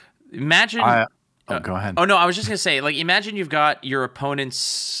 Imagine. Go ahead. Oh no, I was just going to say, like, imagine you've got your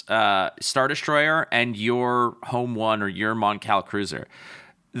opponent's Star Destroyer and your home one or your Mon Cal cruiser.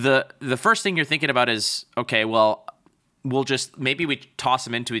 The first thing you're thinking about is, okay, well, maybe we toss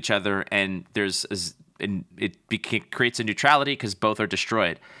them into each other and it creates a neutrality because both are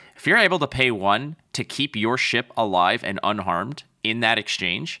destroyed. If you're able to pay 1 to keep your ship alive and unharmed in that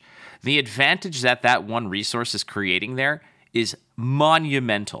exchange, the advantage that 1 resource is creating there is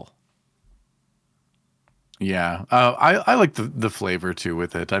monumental. Yeah, I like the flavor too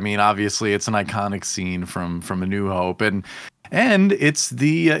with it. I mean, obviously, it's an iconic scene from A New Hope, and it's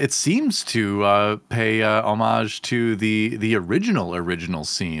it seems to pay homage to the original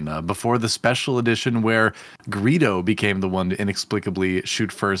scene before the special edition where Greedo became the one to inexplicably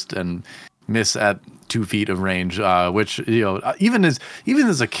shoot first and miss at 2 feet of range. Which even as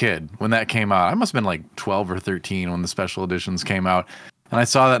a kid when that came out, I must have been like 12 or 13 when the special editions came out. And I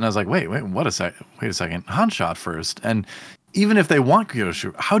saw that and I was like, wait a second. Han shot first. And even if they want Greedo to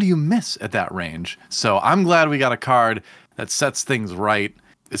shoot, how do you miss at that range? So I'm glad we got a card that sets things right,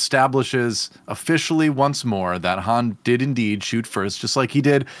 establishes officially once more that Han did indeed shoot first, just like he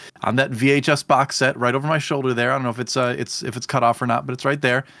did on that VHS box set right over my shoulder there. I don't know if it's cut off or not, but it's right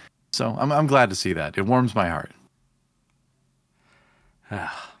there. So I'm glad to see that. It warms my heart.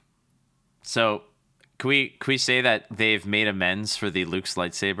 So can we say that they've made amends for the Luke's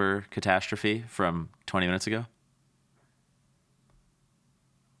lightsaber catastrophe from 20 minutes ago?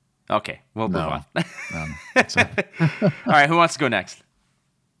 Okay, we'll move on. All right, who wants to go next?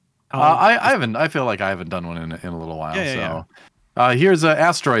 I feel like I haven't done one in a little while. Here's an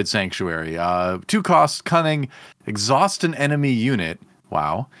Asteroid Sanctuary. 2 cost, cunning, exhaust an enemy unit.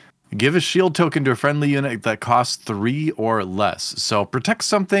 Wow. Give a shield token to a friendly unit that costs 3 or less. So protect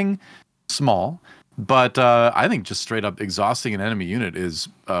something small. But I think just straight up exhausting an enemy unit is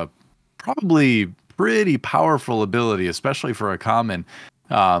probably pretty powerful ability, especially for a common.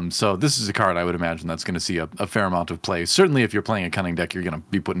 So this is a card I would imagine that's going to see a fair amount of play. Certainly if you're playing a cunning deck, you're going to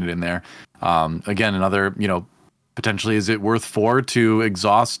be putting it in there. Again, another, potentially is it worth 4 to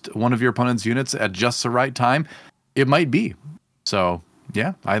exhaust one of your opponent's units at just the right time? It might be. So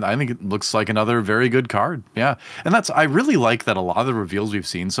yeah, I think it looks like another very good card. Yeah. And I really like that a lot of the reveals we've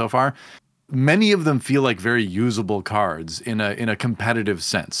seen so far, many of them feel like very usable cards in a competitive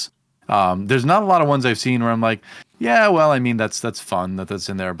sense. There's not a lot of ones I've seen where I'm like, yeah, well, I mean, that's fun that's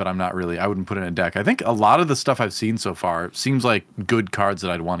in there, but I wouldn't put it in a deck. I think a lot of the stuff I've seen so far seems like good cards that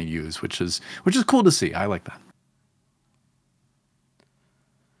I'd want to use, which is cool to see. I like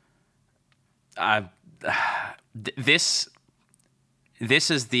that. This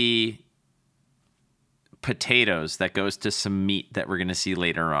is the potatoes that goes to some meat that we're going to see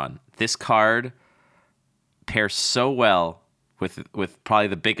later on. This card pairs so well with probably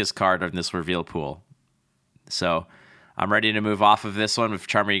the biggest card in this reveal pool. So I'm ready to move off of this one. If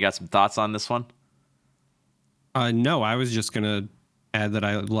Charmer, you got some thoughts on this one? No, I was just going to add that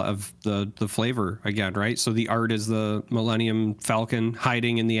I love the flavor again, right? So the art is the Millennium Falcon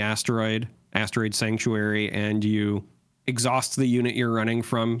hiding in the asteroid sanctuary, and you exhaust the unit you're running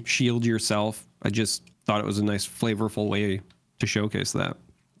from, shield yourself. I just thought it was a nice flavorful way to showcase that.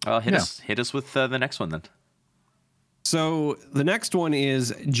 Hit us with the next one then. So the next one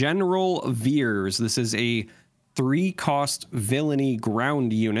is General Veers. This is a 3-cost villainy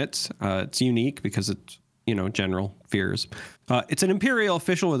ground unit. It's unique because it's, General Veers. It's an Imperial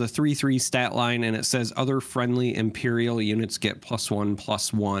official with a 3/3 stat line, and it says other friendly Imperial units get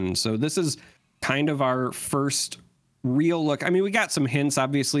 +1/+1. So this is kind of our first real look. I mean, we got some hints,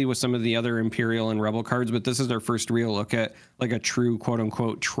 obviously, with some of the other Imperial and Rebel cards, but this is our first real look at like a true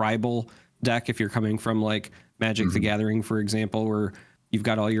quote-unquote tribal deck if you're coming from like Magic the Gathering, for example, where you've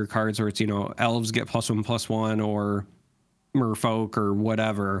got all your cards where it's, elves get +1/+1 or merfolk or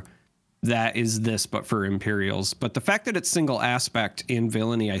whatever. That is this, but for Imperials. But the fact that it's single aspect in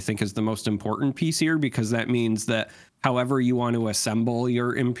villainy, I think, is the most important piece here, because that means that however you want to assemble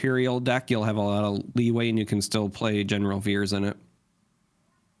your Imperial deck, you'll have a lot of leeway and you can still play General Veers in it.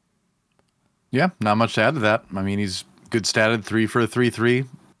 Yeah, not much to add to that. I mean, he's good statted, 3 for a 3/3,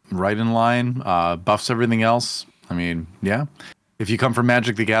 right in line, buffs everything else. I mean, yeah. If you come from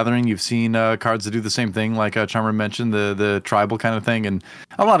Magic the Gathering, you've seen cards that do the same thing, like Charmer mentioned, the tribal kind of thing, and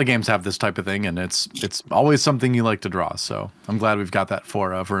a lot of games have this type of thing, and it's always something you like to draw. So I'm glad we've got that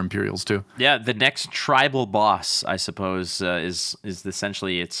for Imperials too. Yeah, the next tribal boss, I suppose, is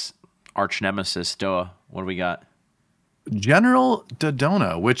essentially its arch nemesis, Doa. What do we got? General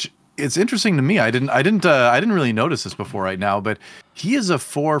Dodona, which it's interesting to me. I didn't really notice this before right now, but he is a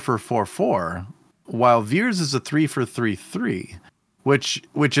 4 for 4/4, while Veers is a 3 for 3/3. Which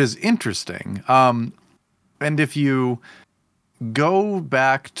is interesting. And if you go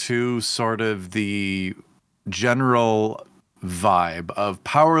back to sort of the general vibe of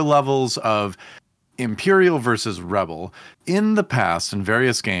power levels of Imperial versus Rebel, in the past, in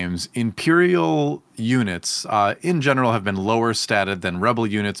various games, Imperial units in general have been lower statted than Rebel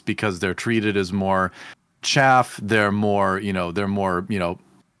units because they're treated as more chaff. They're more,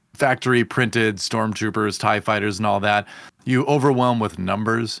 factory printed stormtroopers, TIE fighters, and all that. You overwhelm with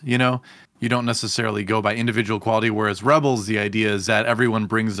numbers, you don't necessarily go by individual quality, whereas Rebels, the idea is that everyone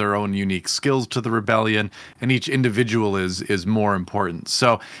brings their own unique skills to the rebellion, and each individual is more important.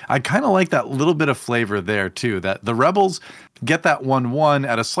 So I kind of like that little bit of flavor there too, that the Rebels get that 1-1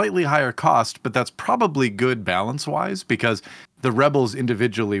 at a slightly higher cost, but that's probably good balance-wise, because the Rebels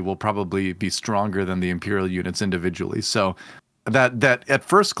individually will probably be stronger than the Imperial units individually. So that at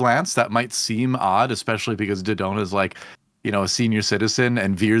first glance, that might seem odd, especially because Dodona is like, a senior citizen,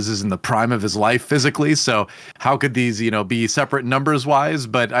 and Veers is in the prime of his life physically. So how could these, be separate numbers wise?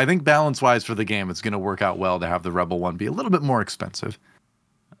 But I think balance wise for the game, it's going to work out well to have the Rebel one be a little bit more expensive.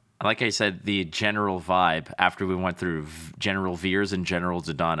 Like I said, the general vibe after we went through General Veers and General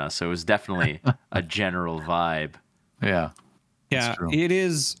Dodona. So it was definitely a general vibe. Yeah. Yeah, it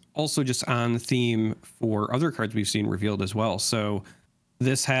is also just on theme for other cards we've seen revealed as well. So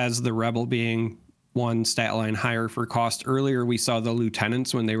this has the Rebel being one stat line higher for cost. Earlier, we saw the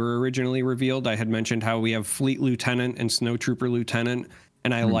lieutenants when they were originally revealed. I had mentioned how we have Fleet Lieutenant and Snowtrooper Lieutenant,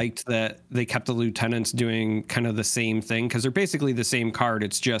 and I liked that they kept the lieutenants doing kind of the same thing because they're basically the same card.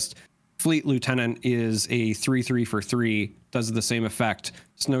 It's just Fleet Lieutenant is a 3/3 for 3, does the same effect.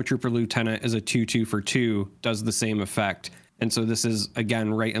 Snowtrooper Lieutenant is a 2/2 for 2, does the same effect. And so this is,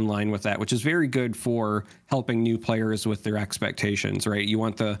 again, right in line with that, which is very good for helping new players with their expectations, right? You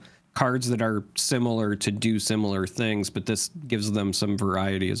want the cards that are similar to do similar things, but this gives them some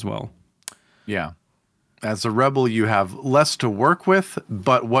variety as well. Yeah. As a Rebel, you have less to work with,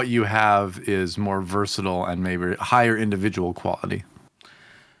 but what you have is more versatile and maybe higher individual quality.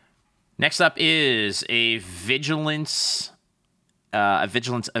 Next up is a vigilance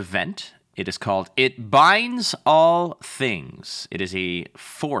event. It is called It Binds All Things. It is a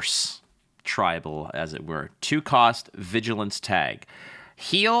force tribal, as it were. 2-cost vigilance tag.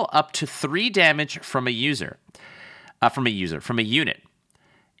 Heal up to 3 damage from a unit.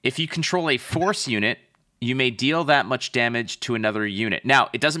 If you control a force unit, you may deal that much damage to another unit. Now,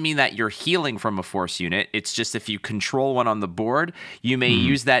 it doesn't mean that you're healing from a force unit. It's just if you control one on the board, you may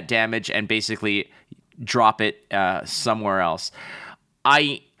use that damage and basically drop it somewhere else.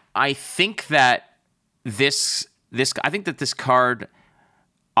 I think that this card,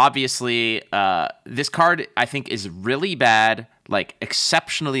 obviously, this card I think is really bad, like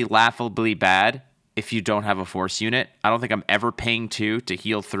exceptionally laughably bad if you don't have a force unit. I don't think I'm ever paying 2 to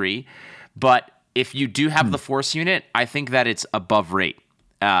heal 3, but if you do have the force unit, I think that it's above rate.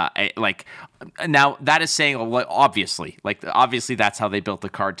 Now that is saying obviously that's how they built the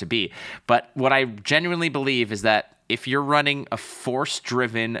card to be. But what I genuinely believe is that if you're running a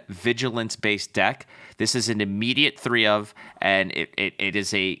force-driven, vigilance-based deck, this is an immediate 3 of, and it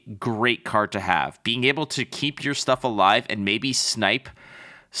is a great card to have. Being able to keep your stuff alive and maybe snipe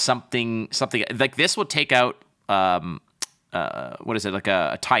something like this would take out what is it, like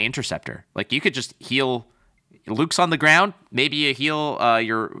a TIE interceptor. Like you could just heal. Luke's on the ground. Maybe you heal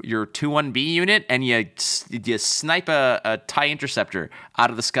your 2-1B unit, and you snipe a TIE interceptor out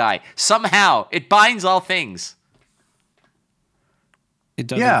of the sky. Somehow, it binds all things. It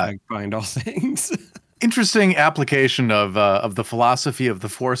does in fact bind all things. Interesting application of the philosophy of the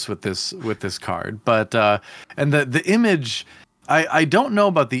Force with this card, but and the image. I don't know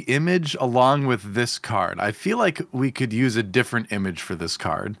about the image along with this card. I feel like we could use a different image for this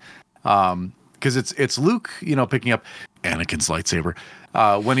card, because it's Luke, picking up Anakin's lightsaber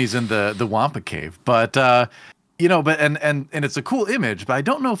when he's in the Wampa cave, but. And it's a cool image, but I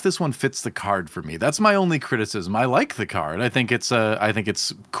don't know if this one fits the card for me. That's my only criticism. I like the card. I think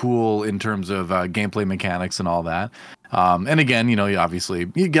it's cool in terms of gameplay mechanics and all that. And again, obviously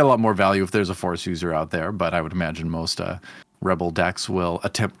you get a lot more value if there's a Force user out there, but I would imagine most Rebel decks will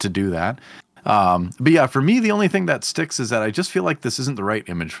attempt to do that. But yeah, for me, the only thing that sticks is that I just feel like this isn't the right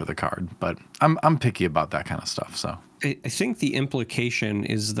image for the card. But I'm picky about that kind of stuff. So I think the implication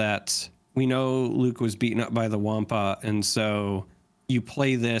is that we know Luke was beaten up by the Wampa, and so you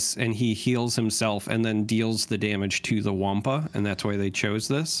play this and he heals himself and then deals the damage to the Wampa, and that's why they chose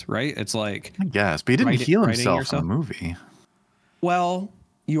this, right? It's like, I guess, but he didn't heal himself in the movie. Well,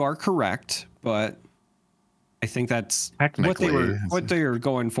 you are correct, but I think that's what they were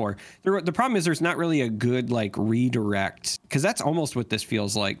going for. The problem is there's not really a good redirect, because that's almost what this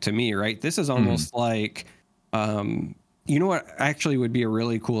feels like to me, right? This is almost like you know what actually would be a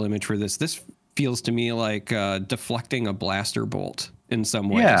really cool image for this? This feels to me like deflecting a blaster bolt in some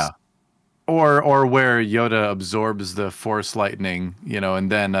ways. Yeah. Or where Yoda absorbs the Force lightning,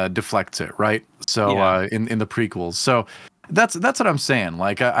 and then deflects it, right? So in the prequels. So that's what I'm saying.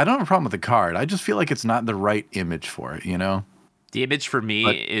 Like I don't have a problem with the card. I just feel like it's not the right image for it, The image for me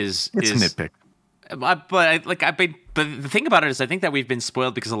is nitpick. But the thing about it is, I think that we've been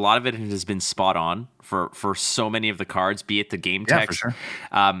spoiled because a lot of it has been spot on for so many of the cards, be it the game text. For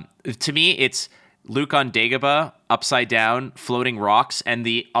sure. To me, it's Luke on Dagobah, upside down, floating rocks, and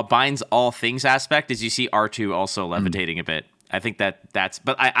the binds all things aspect is you see R2 also levitating a bit. I think that's,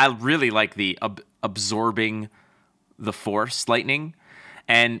 but I really like the absorbing the force lightning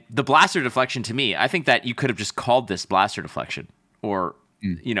and the blaster deflection. To me, I think that you could have just called this blaster deflection or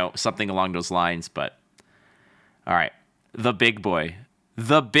something along those lines, but. All right, the big boy,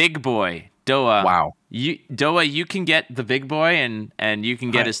 Doa. Wow, you can get the big boy, and you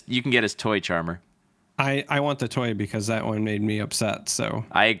can get his toy charmer. I want the toy because that one made me upset. So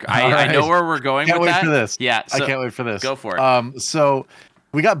I know where we're going with that. Can't wait for this. Yeah, I can't wait for this. Go for it. So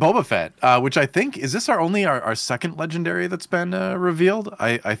we got Boba Fett, which I think is this our second legendary that's been revealed.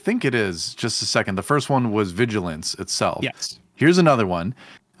 I think it is. Just a second. The first one was Vigilance itself. Yes. Here's another one.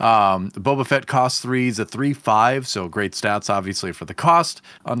 Boba Fett cost 3 is a 3/5, so great stats obviously for the cost.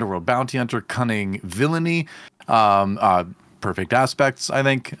 Underworld Bounty Hunter, Cunning Villainy, perfect aspects, I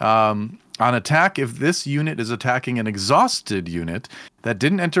think. On attack, if this unit is attacking an exhausted unit that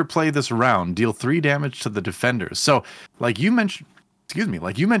didn't enter play this round, deal 3 damage to the defenders. So, like you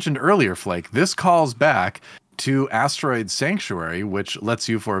mentioned earlier, Flake, this calls back to Asteroid Sanctuary, which lets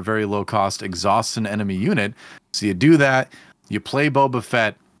you for a very low cost exhaust an enemy unit. So you do that, you play Boba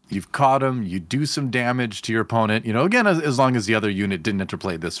Fett. You've caught him. You do some damage to your opponent. Again, as long as the other unit didn't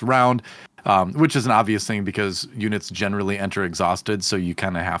interplay this round, which is an obvious thing because units generally enter exhausted. So you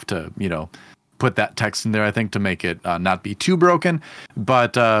kind of have to, put that text in there, I think, to make it not be too broken.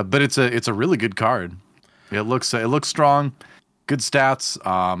 But it's a really good card. It looks strong, good stats.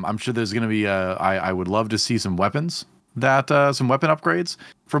 I'm sure there's going to be. I would love to see some weapons some weapon upgrades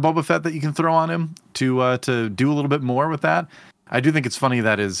for Boba Fett that you can throw on him to do a little bit more with that. I do think it's funny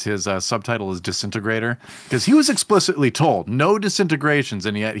that his subtitle is Disintegrator, because he was explicitly told no disintegrations,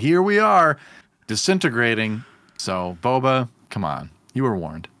 and yet here we are disintegrating. So Boba, come on, you were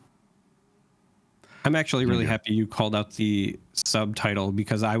warned. I'm actually really happy you called out the subtitle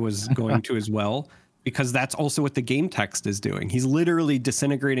because I was going to as well, because that's also what the game text is doing. He's literally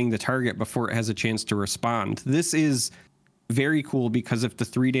disintegrating the target before it has a chance to respond. This is very cool because if the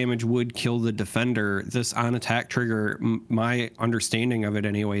 3 damage would kill the defender, this on attack trigger, my understanding of it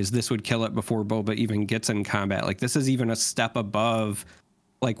anyways, this would kill it before Boba even gets in combat. Like this is even a step above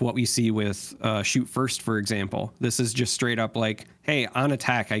like what we see with shoot first, for example. This is just straight up like, hey, on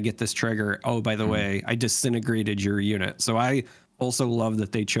attack, I get this trigger. Oh, by the way, I disintegrated your unit. So I also love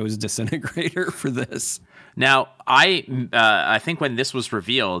that they chose Disintegrator for this. Now, I think when this was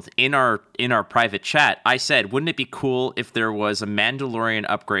revealed in our private chat, I said, wouldn't it be cool if there was a Mandalorian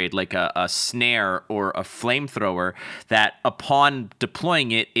upgrade like a snare or a flamethrower that upon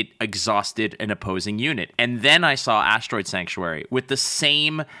deploying it exhausted an opposing unit? And then I saw Asteroid Sanctuary with the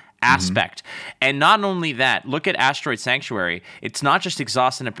same aspect. And not only that, look at Asteroid Sanctuary. It's not just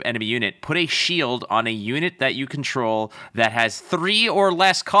exhaust an enemy unit. Put a shield on a unit that you control that has 3 or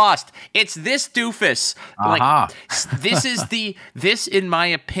less cost. It's this doofus. Like this in my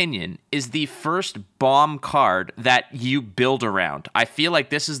opinion is the first bomb card that you build around. I feel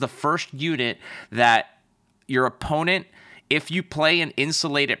like this is the first unit that your opponent, if you play and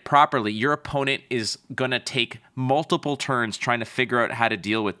insulate it properly, your opponent is going to take multiple turns trying to figure out how to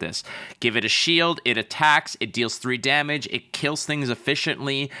deal with this. Give it a shield, it attacks, it deals 3 damage, it kills things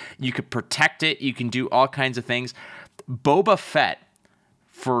efficiently, you could protect it, you can do all kinds of things. Boba Fett,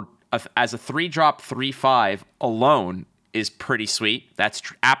 as a 3-drop 3/5 alone, is pretty sweet. That's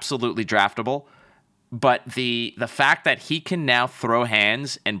absolutely draftable. But the fact that he can now throw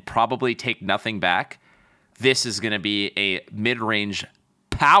hands and probably take nothing back, this is going to be a mid-range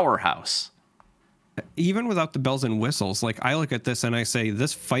powerhouse. Even without the bells and whistles, like I look at this and I say,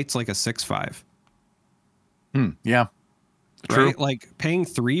 this fights like a 6/5. Yeah. True. Right? Like paying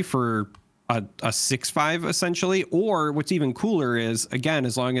 3 for a 6/5 essentially, or what's even cooler is, again,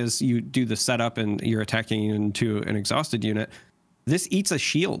 as long as you do the setup and you're attacking into an exhausted unit, this eats a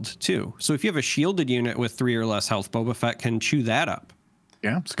shield too. So if you have a shielded unit with 3 or less health, Boba Fett can chew that up.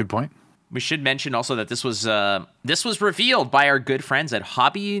 Yeah, that's a good point. We should mention also that this was revealed by our good friends at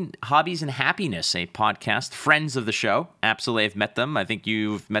Hobbies and Happiness, a podcast, friends of the show. Absolutely, I've met them. I think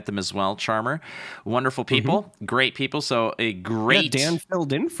you've met them as well, Charmer. Wonderful people, great people. So a great... Yeah, Dan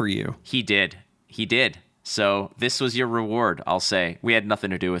filled in for you. He did. So this was your reward, I'll say. We had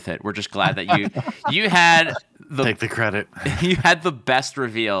nothing to do with it. We're just glad that you had take the credit. You had the best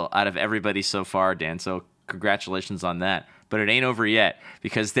reveal out of everybody so far, Dan. So congratulations on that. But it ain't over yet,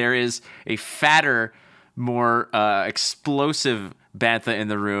 because there is a fatter, more explosive Bantha in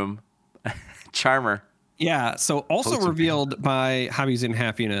the room Charmer. Yeah. So also revealed by Hobbies and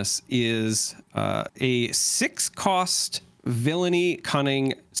Happiness is a 6-cost villainy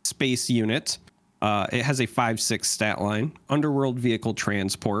cunning space unit. It has a 5/6 stat line. Underworld vehicle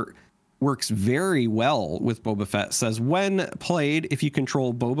transport. Works very well with Boba Fett. Says when played, if you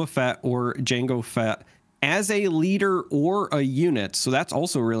control Boba Fett or Jango Fett as a leader or a unit, so that's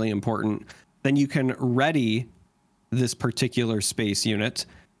also really important, then you can ready this particular space unit.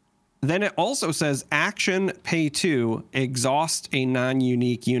 Then it also says action pay 2, exhaust a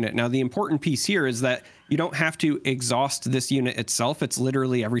non-unique unit. Now, the important piece here is that you don't have to exhaust this unit itself. It's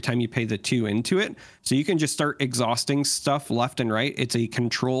literally every time you pay the 2 into it. So you can just start exhausting stuff left and right. It's a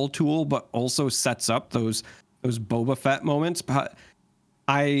control tool, but also sets up those Boba Fett moments. But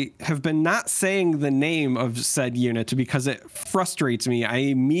I have been not saying the name of said unit because it frustrates me. I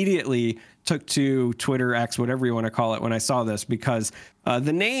immediately took to Twitter, X, whatever you want to call it, when I saw this, because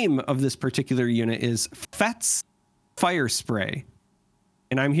the name of this particular unit is Fett's Fire Spray.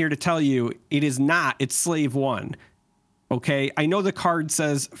 And I'm here to tell you, it is not. It's Slave 1. Okay? I know the card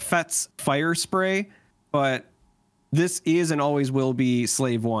says Fett's Fire Spray, but this is and always will be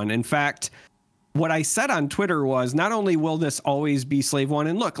Slave 1. In fact, what I said on Twitter was not only will this always be Slave 1,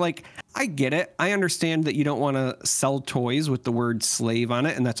 and look, like, I get it. I understand that you don't want to sell toys with the word slave on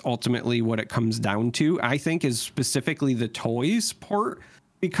it, and that's ultimately what it comes down to, I think, is specifically the toys part.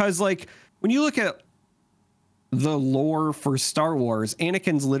 Because, like, when you look at the lore for Star Wars,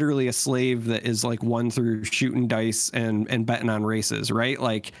 Anakin's literally a slave that is, like, won through shooting dice and betting on races, right?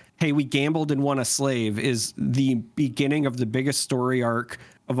 Like, hey, we gambled and won a slave is the beginning of the biggest story arc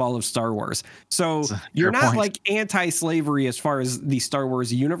of all of Star Wars. So you're not like anti-slavery as far as the Star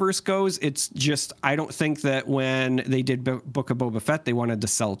Wars universe goes. It's just, I don't think that when they did Book of Boba Fett, they wanted to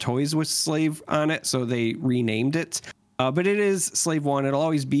sell toys with slave on it. So they renamed it. But it is Slave 1. It'll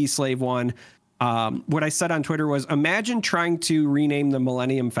always be Slave 1. What I said on Twitter was, imagine trying to rename the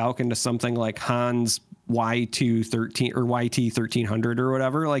Millennium Falcon to something like Han's Y213 or YT1300 or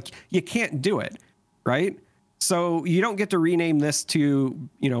whatever. Like, you can't do it, right? So you don't get to rename this to,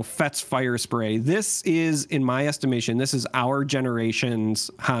 Fett's Fire Spray. This is, in my estimation, this is our generation's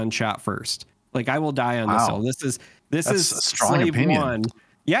Han shot first. Like, I will die on this hill. This is a strong Slave opinion. 1.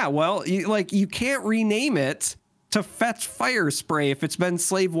 Yeah, well, you can't rename it to Fett's Fire Spray if it's been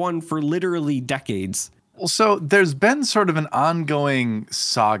Slave 1 for literally decades. Well, so there's been sort of an ongoing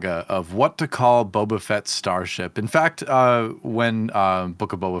saga of what to call Boba Fett's starship. In fact, when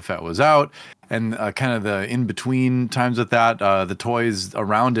Book of Boba Fett was out, and kind of the in-between times with that, the toys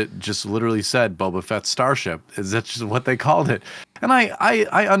around it just literally said Boba Fett's starship. Is that just what they called it? And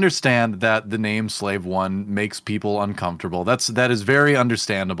I understand that the name Slave 1 makes people uncomfortable. That is very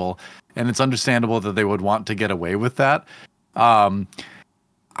understandable, and it's understandable that they would want to get away with that. And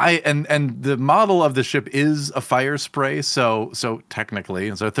the model of the ship is a fire spray, so technically,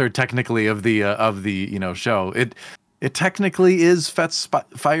 and so third technically of the show, it technically is Fett's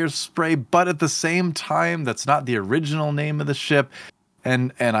fire spray, but at the same time, that's not the original name of the ship.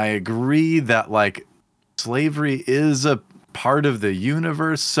 And I agree that, like, slavery is a part of the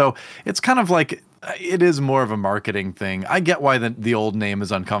universe, so it's kind of like, it is more of a marketing thing. I get why the old name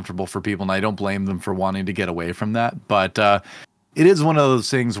is uncomfortable for people, and I don't blame them for wanting to get away from that, but it is one of those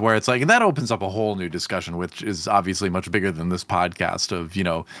things where it's like, and that opens up a whole new discussion, which is obviously much bigger than this podcast of,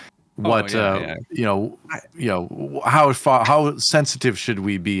 how sensitive should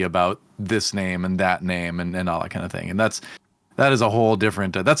we be about this name and that name and all that kind of thing. And that is a whole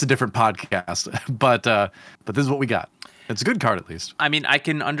different, that's a different podcast, but this is what we got. It's a good card, at least. I mean, I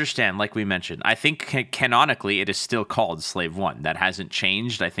can understand, like we mentioned. I think canonically it is still called Slave 1. That hasn't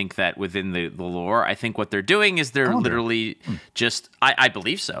changed. I think that within the lore, I think what they're doing is they're literally just... I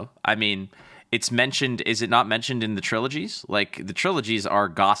believe so. I mean, it's mentioned... Is it not mentioned in the trilogies? Like, the trilogies are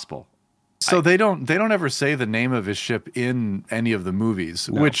gospel. So they don't ever say the name of his ship in any of the movies,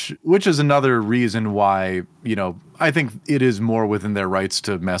 no. which is another reason why, I think it is more within their rights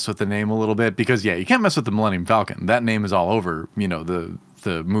to mess with the name a little bit, because you can't mess with the Millennium Falcon. That name is all over,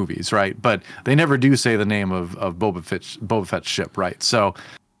 the movies, right? But they never do say the name of Boba Fett's ship, right? So,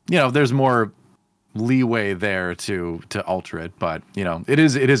 there's more leeway there to alter it, but it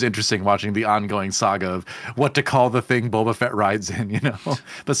is interesting watching the ongoing saga of what to call the thing Boba Fett rides in,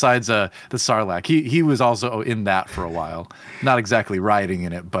 besides the Sarlacc. He was also in that for a while, not exactly riding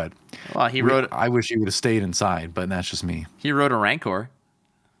in it, but I wish he would have stayed inside, but that's just me. He rode a Rancor.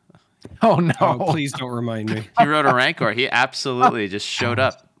 Oh no, please don't remind me. He rode a Rancor. He absolutely just showed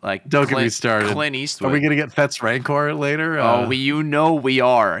up. Like, don't get me started. Clint Eastwood. Are we gonna get Fett's Rancor later? We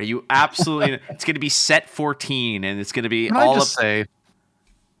are. You absolutely. It's gonna be set 14, and it's gonna be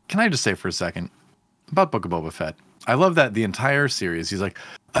Can can I just say for a second about Book of Boba Fett? I love that the entire series, he's like,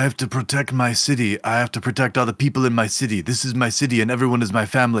 I have to protect my city. I have to protect all the people in my city. This is my city and everyone is my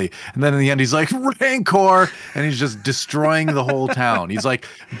family. And then in the end, he's like, Rancor. And he's just destroying the whole town. He's like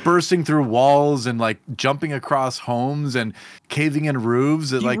bursting through walls and like jumping across homes and caving in roofs.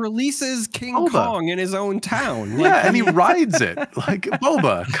 He like releases King Boba. Kong in his own town. Yeah, and he rides it. Like,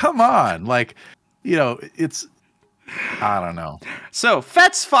 Boba, come on. Like, it's, I don't know. So,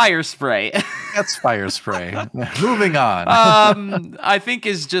 Fett's fire spray. That's fire spray. Moving on. I think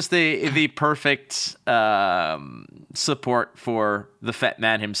is just the perfect support for the Fett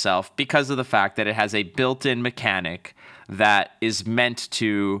man himself because of the fact that it has a built-in mechanic that is meant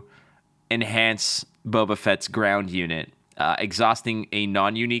to enhance Boba Fett's ground unit, exhausting a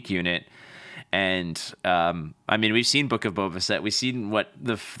non-unique unit. And I mean, we've seen Book of Boba Fett. We've seen what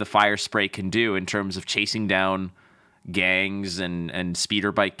the fire spray can do in terms of chasing down gangs and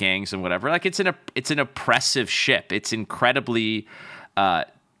speeder bike gangs and whatever. Like, it's an oppressive ship. It's incredibly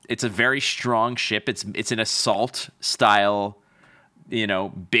it's a very strong ship. It's an assault style,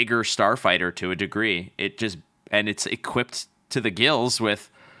 bigger starfighter to a degree. And it's equipped to the gills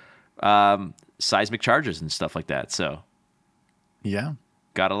with seismic charges and stuff like that. So yeah,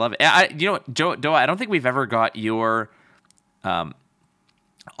 gotta love it. Joe, I don't think we've ever got your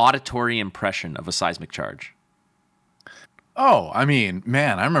auditory impression of a seismic charge. Oh, I mean,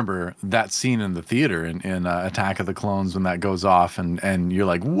 man, I remember that scene in the theater in Attack of the Clones when that goes off and you're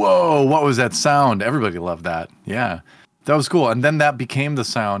like, whoa, what was that sound? Everybody loved that. Yeah, that was cool. And then that became the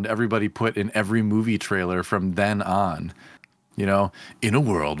sound everybody put in every movie trailer from then on. In a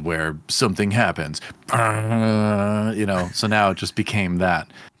world where something happens, so now it just became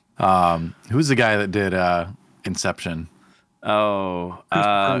that. Who's the guy that did Inception? Oh,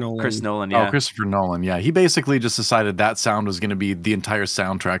 Chris Nolan. Yeah. Oh, Christopher Nolan. Yeah, he basically just decided that sound was going to be the entire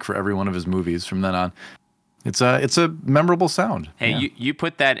soundtrack for every one of his movies from then on. It's a memorable sound. Hey, yeah. you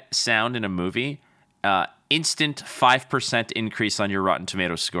put that sound in a movie, instant 5% increase on your Rotten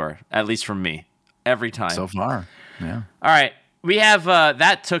Tomatoes score, at least from me, every time. So far, yeah. All right. We have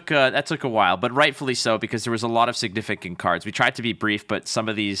that took a while, but rightfully so because there was a lot of significant cards. We tried to be brief, but some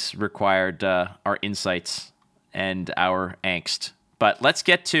of these required our insights and our angst. But let's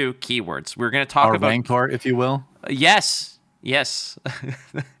get to keywords. We're going to talk about Rancor, if you will. Yes.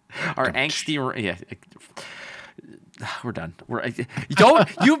 Our angsty. Yeah. We're done.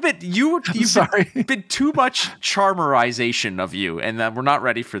 You've sorry. been too much charmerization of you, and we're not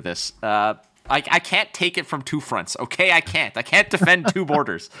ready for this. I can't take it from two fronts. Okay, I can't defend two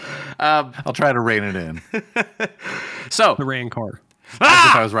borders. I'll try to rein it in. So the Rancor. As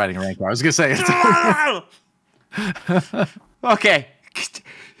if I was riding a Rancor. I was gonna say it. Okay,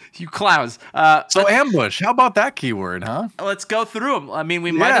 you clowns. So ambush. How about that keyword, huh? Let's go through them. I mean,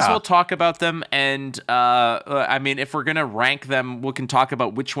 we might as well talk about them. And I mean, if we're gonna rank them, we can talk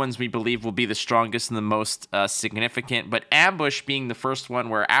about which ones we believe will be the strongest and the most significant. But ambush being the first one,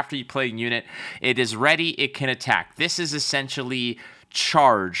 where after you play a unit, it is ready, it can attack. This is essentially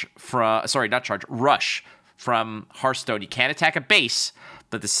rush from Hearthstone. You can't attack a base,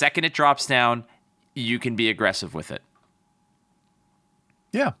 but the second it drops down, you can be aggressive with it.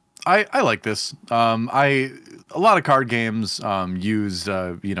 Yeah, I like this. A lot of card games use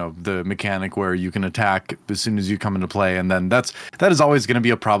the mechanic where you can attack as soon as you come into play, and then that is always going to be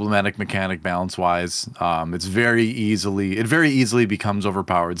a problematic mechanic balance wise. It very easily becomes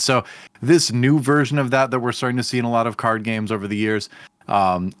overpowered. So this new version of that we're starting to see in a lot of card games over the years,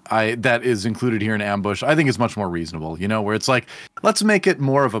 that is included here in ambush, I think is much more reasonable, where it's like, let's make it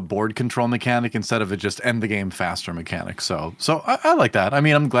more of a board control mechanic instead of a just end the game faster mechanic. So I like that. I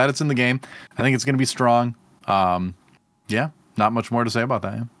mean, I'm glad it's in the game. I think it's going to be strong. Yeah, not much more to say about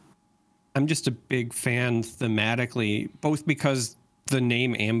that. Yeah. I'm just a big fan thematically, both because the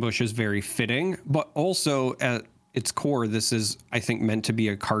name ambush is very fitting, but also at its core, this is, I think, meant to be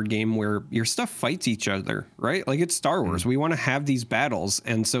a card game where your stuff fights each other, right? Like, it's Star Wars. We want to have these battles.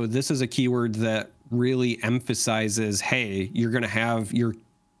 And so this is a keyword that really emphasizes, hey, you're going to have your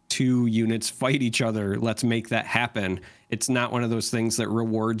two units fight each other. Let's make that happen. It's not one of those things that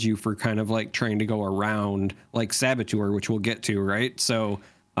rewards you for kind of like trying to go around like Saboteur, which we'll get to, right? So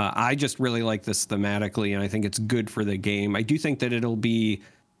I just really like this thematically, and I think it's good for the game. I do think that it'll be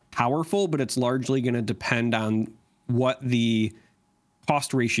powerful, but it's largely going to depend on what the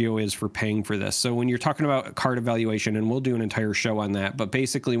cost ratio is for paying for this. So when you're talking about card evaluation, and we'll do an entire show on that, but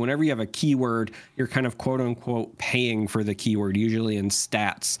basically whenever you have a keyword, you're kind of quote unquote paying for the keyword, usually in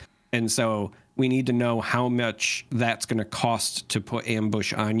stats. And so we need to know how much that's going to cost to put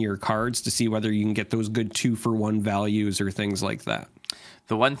ambush on your cards to see whether you can get those good 2-for-1 values or things like that.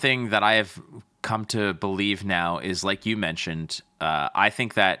 The one thing that I have come to believe now is, like you mentioned, I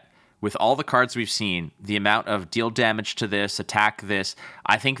think that with all the cards we've seen, the amount of deal damage to this, attack this,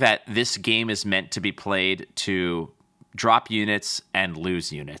 I think that this game is meant to be played to drop units and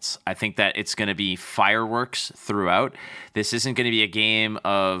lose units. I think that it's going to be fireworks throughout. This isn't going to be a game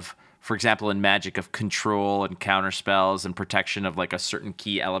of, for example, in Magic, of control and counter spells and protection of like a certain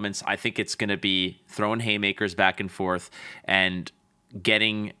key elements. I think it's going to be throwing haymakers back and forth and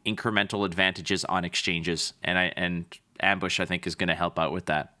getting incremental advantages on exchanges, and Ambush, I think, is going to help out with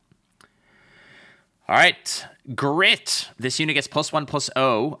that. All right, Grit. This unit gets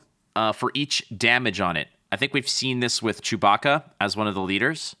 +1/+0 for each damage on it. I think we've seen this with Chewbacca as one of the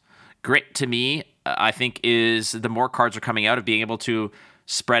leaders. Grit, to me, I think, is the more cards are coming out of being able to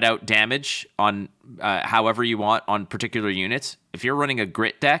spread out damage on however you want on particular units. If you're running a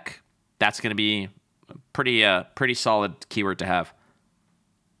Grit deck, that's going to be a pretty solid keyword to have.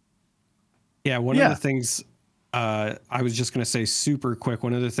 Yeah, one of the things I was just going to say super quick,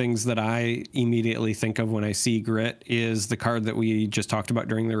 one of the things that I immediately think of when I see Grit is the card that we just talked about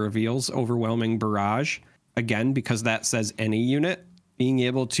during the reveals, Overwhelming Barrage. Again, because that says any unit, being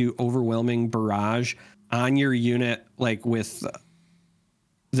able to Overwhelming Barrage on your unit, like with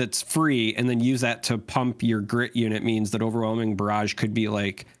that's free, and then use that to pump your Grit unit means that Overwhelming Barrage could be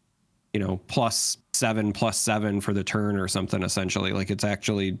like, +7/+7 for the turn or something, essentially. Like, it's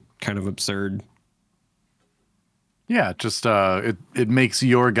actually kind of absurd. Yeah, just it makes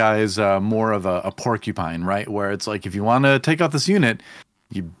your guys more of a porcupine, right? Where it's like, if you want to take out this unit,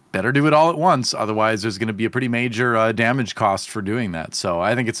 you better do it all at once. Otherwise, there's going to be a pretty major damage cost for doing that. So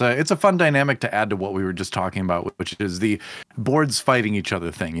I think it's a fun dynamic to add to what we were just talking about, which is the boards fighting each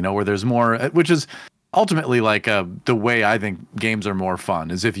other thing, where there's more, which is ultimately like the way I think games are more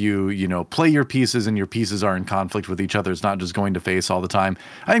fun is if you play your pieces and your pieces are in conflict with each other. It's not just going to face all the time.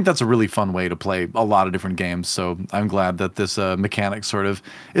 I think that's a really fun way to play a lot of different games. So I'm glad that this mechanic sort of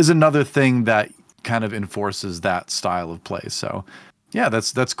is another thing that kind of enforces that style of play. So yeah,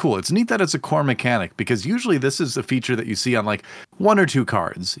 that's cool. It's neat that it's a core mechanic, because usually this is a feature that you see on like one or two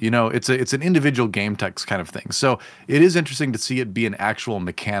cards. It's an individual game text kind of thing. So it is interesting to see it be an actual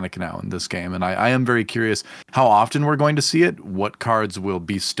mechanic now in this game. And I am very curious how often we're going to see it, what cards will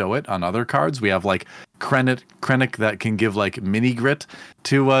bestow it on other cards. We have like Krennic that can give like mini Grit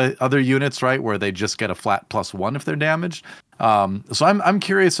to other units, right? Where they just get a flat +1 if they're damaged. So I'm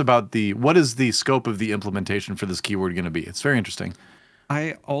curious about what is the scope of the implementation for this keyword going to be? It's very interesting.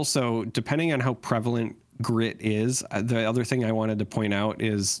 I also, depending on how prevalent Grit is, the other thing I wanted to point out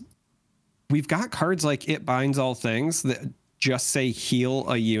is we've got cards like It Binds All Things that just say heal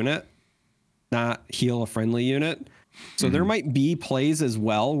a unit, not heal a friendly unit. So there might be plays as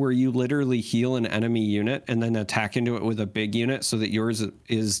well where you literally heal an enemy unit and then attack into it with a big unit so that yours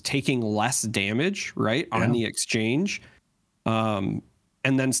is taking less damage, right, on the exchange. And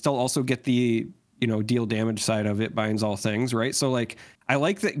then still also get the deal damage side of It Binds All Things, right? So like, I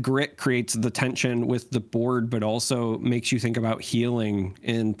like that Grit creates the tension with the board, but also makes you think about healing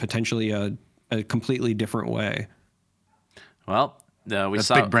in potentially a completely different way. Well, that's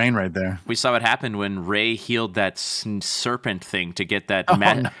big brain right there. We saw what happened when Ray healed that serpent thing to get that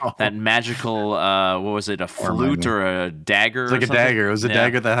that magical, what was it, a flute or a dagger? It's like a dagger. It was a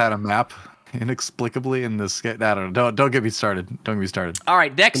dagger that had a map. Inexplicably in this, I don't know. Don't get me started. Don't get me started. All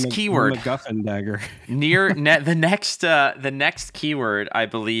right, next keyword. MacGuffin dagger. The next keyword, I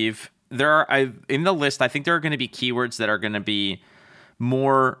believe there are. In the list, I think there are going to be keywords that are going to be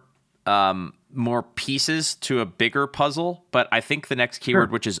more pieces to a bigger puzzle. But I think the next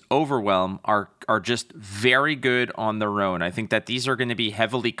keyword, which is Overwhelm, are just very good on their own. I think that these are going to be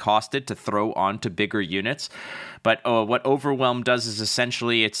heavily costed to throw onto bigger units. But what Overwhelm does is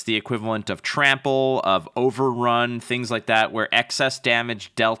essentially it's the equivalent of Trample, of Overrun, things like that, where excess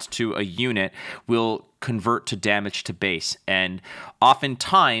damage dealt to a unit will convert to damage to base. And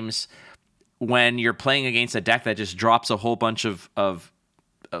oftentimes, when you're playing against a deck that just drops a whole bunch of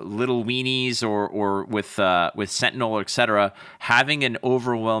little weenies or with Sentinel, etc., having an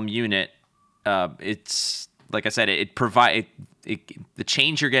Overwhelm unit, it's like I said, it provides the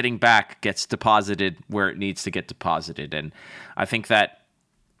change you're getting back gets deposited where it needs to get deposited, and I think that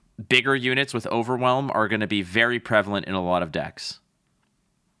bigger units with Overwhelm are going to be very prevalent in a lot of decks.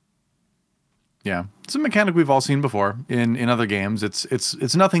 Yeah, it's a mechanic we've all seen before in other games.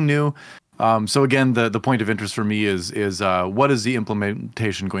 It's nothing new. So again, the point of interest for me is what is the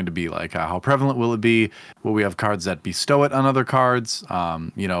implementation going to be like? How prevalent will it be? Will we have cards that bestow it on other cards?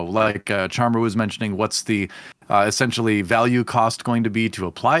 Like Charmer was mentioning, what's the essentially value cost going to be to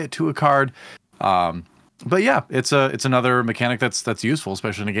apply it to a card? But yeah, it's another mechanic that's useful,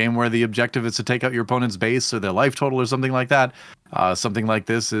 especially in a game where the objective is to take out your opponent's base or their life total or something like that. Something like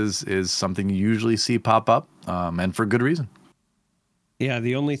this is something you usually see pop up, and for good reason. Yeah,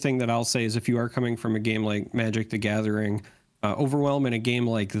 the only thing that I'll say is if you are coming from a game like Magic the Gathering, Overwhelm in a game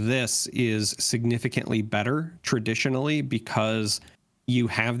like this is significantly better traditionally because you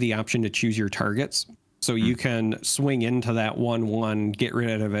have the option to choose your targets. So you can swing into that 1/1, get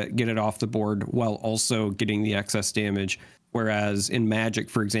rid of it, get it off the board while also getting the excess damage. Whereas in Magic,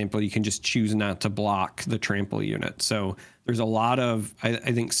 for example, you can just choose not to block the trample unit. So there's a lot of, I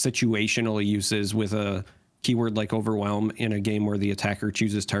think, situational uses with a keyword like Overwhelm in a game where the attacker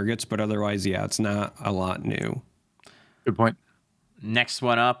chooses targets. But otherwise, yeah, it's not a lot new. Good point. Next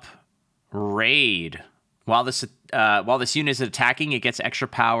one up, Raid. While this unit is attacking, it gets extra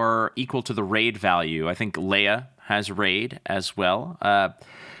power equal to the raid value. I think Leia has raid as well.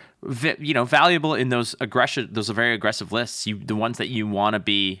 Valuable in those very aggressive lists. The ones that you want to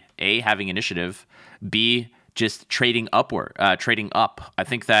be A, having initiative, B, just trading up. I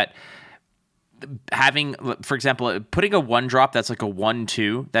think that having, for example, putting a 1-drop that's like a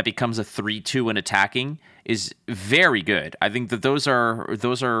 1/2 that becomes a 3/2 when attacking is very good. I think that those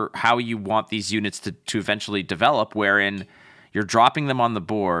are how you want these units to eventually develop, wherein you're dropping them on the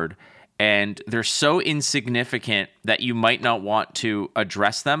board and they're so insignificant that you might not want to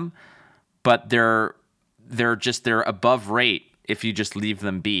address them, but they're above rate if you just leave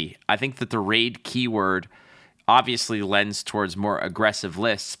them be. I think that the raid keyword obviously lends towards more aggressive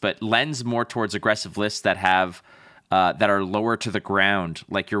lists, but lends more towards aggressive lists that have that are lower to the ground,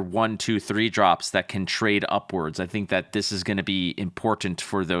 like your 1, 2, 3 drops that can trade upwards. I think that this is going to be important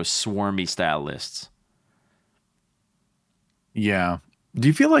for those swarmy style lists. Yeah. Do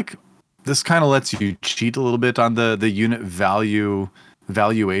you feel like this kind of lets you cheat a little bit on the unit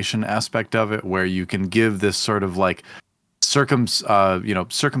valuation aspect of it, where you can give this sort of like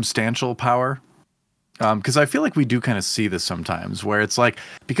circumstantial power? Because I feel like we do kind of see this sometimes, where it's like,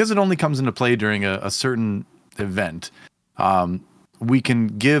 because it only comes into play during a certain event, we can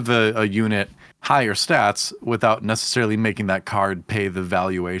give a unit higher stats without necessarily making that card pay the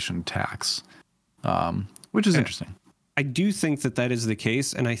valuation tax, which is interesting. I do think that is the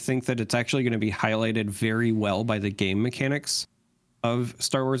case, and I think that it's actually going to be highlighted very well by the game mechanics of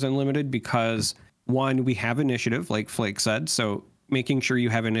Star Wars Unlimited, because one, we have initiative, like Flake said, so making sure you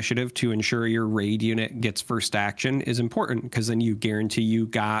have initiative to ensure your raid unit gets first action is important, because then you guarantee you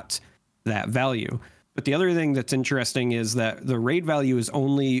got that value. But the other thing that's interesting is that the raid value is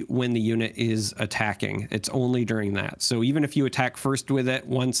only when the unit is attacking. It's only during that. So even if you attack first with it,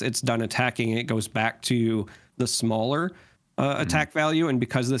 once it's done attacking, it goes back to the smaller attack value. And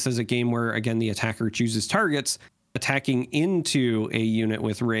because this is a game where, again, the attacker chooses targets, attacking into a unit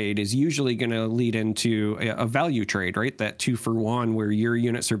with raid is usually going to lead into a value trade, right? That 2-for-1 where your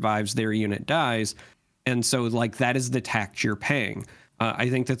unit survives, their unit dies. And so like that is the tax you're paying. I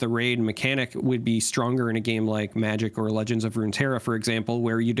think that the raid mechanic would be stronger in a game like Magic or Legends of Runeterra, for example,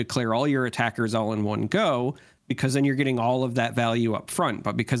 where you declare all your attackers all in one go, because then you're getting all of that value up front.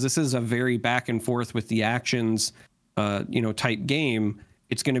 But because this is a very back and forth with the actions, type game,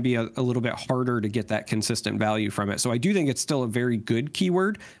 it's going to be a little bit harder to get that consistent value from it. So I do think it's still a very good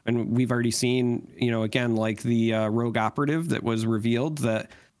keyword. And we've already seen, again, like the Rogue Operative that was revealed that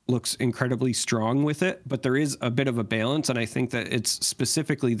looks incredibly strong with it, but there is a bit of a balance. And I think that it's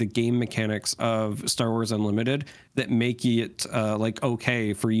specifically the game mechanics of Star Wars Unlimited that make it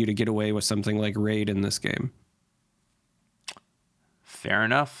okay for you to get away with something like raid in this game. Fair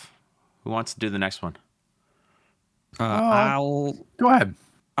enough. Who wants to do the next one? I'll go ahead.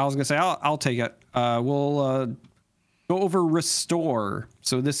 I was gonna say I'll take it. We'll go over restore.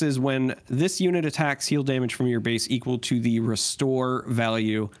 So this is when this unit attacks, heal damage from your base equal to the restore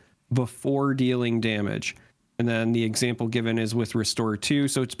value before dealing damage. And then the example given is with restore 2.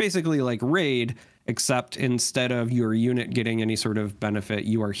 So it's basically like raid, except instead of your unit getting any sort of benefit,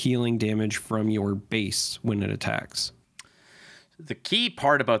 you are healing damage from your base when it attacks. The key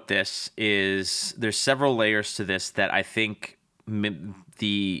part about this is there's several layers to this that I think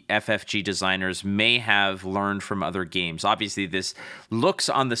the FFG designers may have learned from other games. Obviously, this looks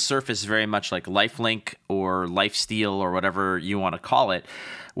on the surface very much like Lifelink or Lifesteal or whatever you want to call it,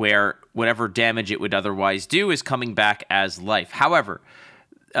 where whatever damage it would otherwise do is coming back as life. However,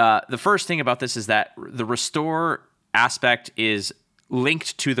 the first thing about this is that the restore aspect is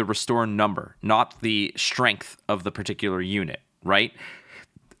linked to the restore number, not the strength of the particular unit, right?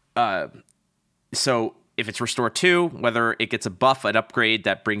 So if it's restore 2, whether it gets a buff, an upgrade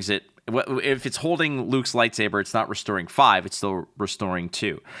that brings it If it's holding Luke's lightsaber, it's not restoring 5, it's still restoring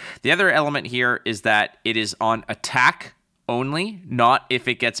 2. The other element here is that it is on attack only, not if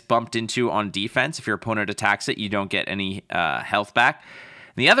it gets bumped into on defense. If your opponent attacks it, you don't get any health back.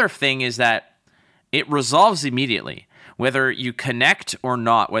 The other thing is that it resolves immediately. Whether you connect or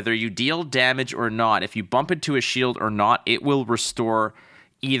not, whether you deal damage or not, if you bump into a shield or not, it will restore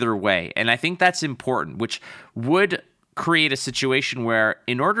either way. And I think that's important, which would create a situation where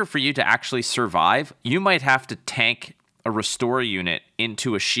in order for you to actually survive, you might have to tank a restore unit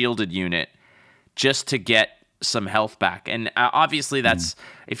into a shielded unit just to get some health back. And obviously that's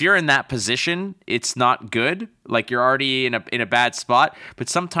if you're in that position, it's not good. Like you're already in a bad spot, but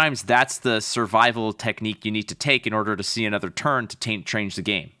sometimes that's the survival technique you need to take in order to see another turn to change the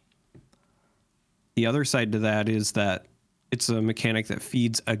game. The other side to that is that it's a mechanic that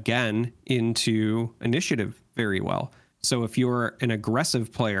feeds again into initiative very well. So if you're an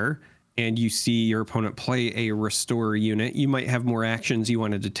aggressive player and you see your opponent play a restore unit, you might have more actions you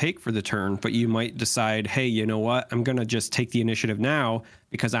wanted to take for the turn, but you might decide, hey, you know what? I'm going to just take the initiative now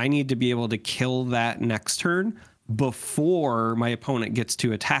because I need to be able to kill that next turn before my opponent gets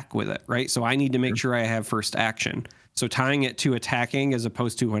to attack with it, right? So I need to make sure I have first action. So tying it to attacking as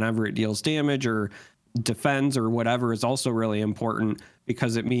opposed to whenever it deals damage or defends or whatever is also really important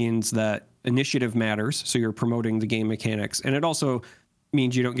because it means that initiative matters. So you're promoting the game mechanics. And it also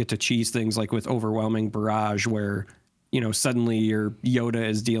means you don't get to cheese things like with overwhelming barrage where, you know, suddenly your Yoda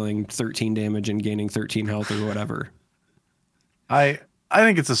is dealing 13 damage and gaining 13 health or whatever. I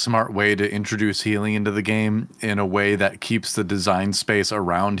think it's a smart way to introduce healing into the game in a way that keeps the design space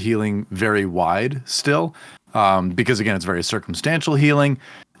around healing very wide still. Because again, it's very circumstantial healing.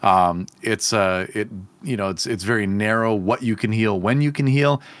 It's very narrow what you can heal, when you can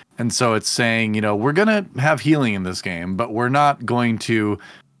heal. And so it's saying, you know, we're going to have healing in this game, but we're not going to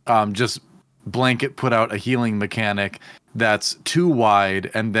just blanket put out a healing mechanic that's too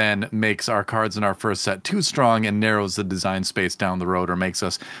wide and then makes our cards in our first set too strong and narrows the design space down the road or makes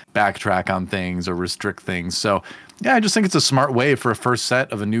us backtrack on things or restrict things. So yeah, I just think it's a smart way for a first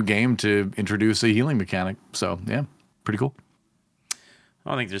set of a new game to introduce a healing mechanic. So yeah, pretty cool. I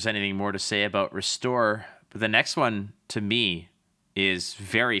don't think there's anything more to say about Restore, but the next one to me is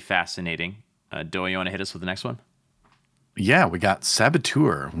very fascinating. Do you want to hit us with the next one? Yeah, we got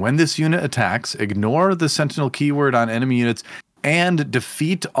Saboteur. When this unit attacks, ignore the Sentinel keyword on enemy units and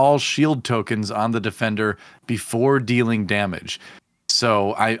defeat all shield tokens on the defender before dealing damage.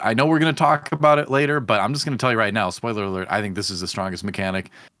 So I know we're going to talk about it later, but I'm just going to tell you right now, spoiler alert, I think this is the strongest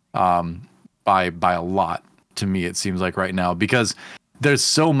mechanic by a lot to me, it seems like right now, because there's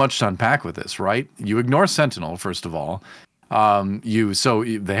so much to unpack with this, right? You ignore Sentinel, first of all. They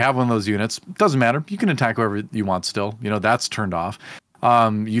have one of those units. Doesn't matter. You can attack whoever you want still. You know, that's turned off.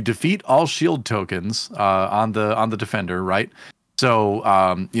 You defeat all shield tokens on the defender, right?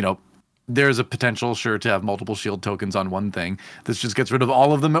 So, there's a potential, sure, to have multiple shield tokens on one thing. This just gets rid of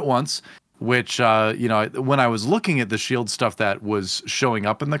all of them at once, which, when I was looking at the shield stuff that was showing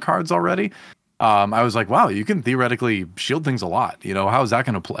up in the cards already, I was like, wow, you can theoretically shield things a lot. You know, how is that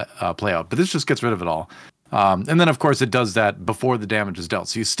going to play out? But this just gets rid of it all. And then, of course, it does that before the damage is dealt.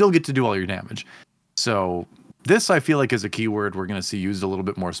 So you still get to do all your damage. So this, I feel like, is a keyword we're going to see used a little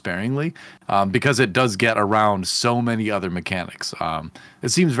bit more sparingly because it does get around so many other mechanics. It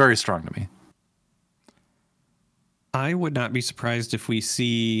seems very strong to me. I would not be surprised if we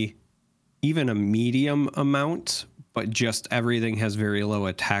see even a medium amount, but just everything has very low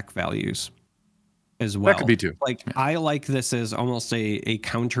attack values as well. That could be too. Like, yeah. I like this as almost a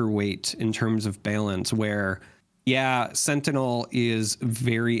counterweight in terms of balance where, yeah, Sentinel is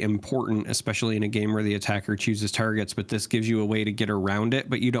very important, especially in a game where the attacker chooses targets, but this gives you a way to get around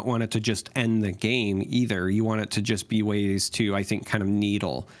it, but you don't want it to just end the game either. You want it to just be ways to, I think, kind of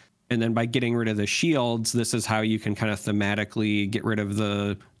needle. And then by getting rid of the shields, this is how you can kind of thematically get rid of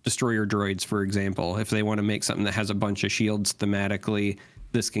the destroyer droids, for example. If they want to make something that has a bunch of shields thematically,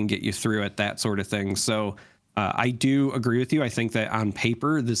 this can get you through it, that sort of thing. So I do agree with you. I think that on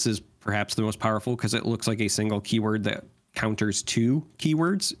paper, this is perhaps the most powerful because it looks like a single keyword that counters two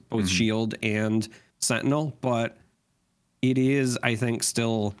keywords, both shield and sentinel. But it is, I think,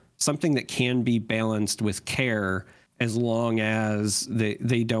 still something that can be balanced with care as long as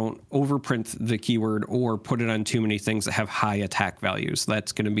they don't overprint the keyword or put it on too many things that have high attack values.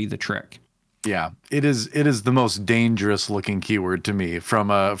 That's going to be the trick. Yeah, it is the most dangerous looking keyword to me from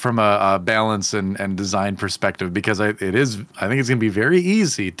a balance and design perspective, because I think it's going to be very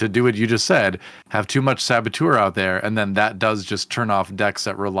easy to do what you just said, have too much Saboteur out there, and then that does just turn off decks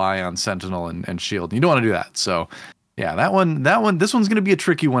that rely on Sentinel and Shield. You don't want to do that. So Yeah, this one's going to be a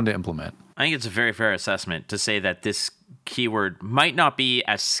tricky one to implement. I think it's a very fair assessment to say that this keyword might not be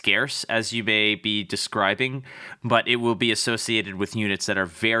as scarce as you may be describing, but it will be associated with units that are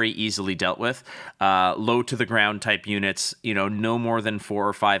very easily dealt with. Low to the ground type units, no more than 4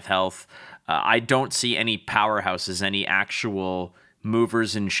 or 5 health. I don't see any powerhouses, any actual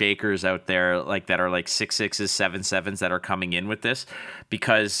movers and shakers out there like that are like 6/6s, 7/7s that are coming in with this,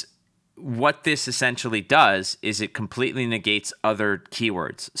 because what this essentially does is it completely negates other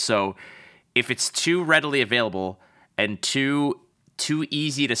keywords. So if it's too readily available and too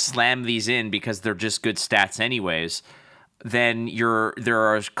easy to slam these in because they're just good stats anyways, then there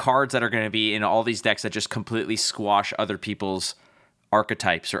are cards that are going to be in all these decks that just completely squash other people's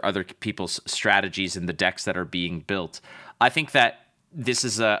archetypes or other people's strategies in the decks that are being built. I think that this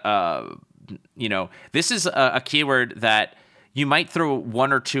is a keyword that you might throw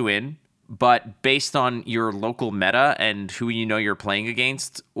 1 or 2 in, but based on your local meta and who you're playing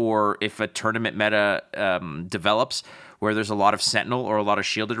against, or if a tournament meta develops where there's a lot of Sentinel or a lot of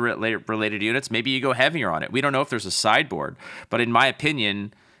shielded related units, maybe you go heavier on it. We don't know if there's a sideboard, but in my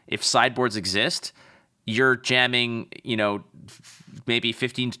opinion, if sideboards exist, you're jamming, maybe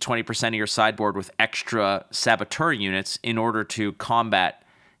 15 to 20% of your sideboard with extra Saboteur units in order to combat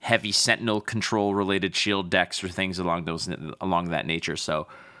heavy Sentinel control related shield decks or things along that nature. So,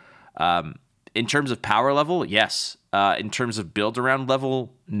 in terms of power level, yes. In terms of build around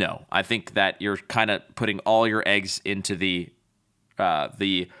level, no. I think that you're kind of putting all your eggs into the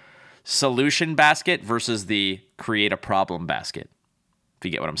solution basket versus the create a problem basket. If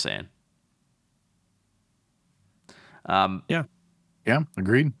you get what I'm saying. Yeah,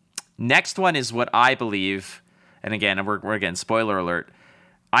 agreed. Next one is what I believe, and again, we're again, spoiler alert.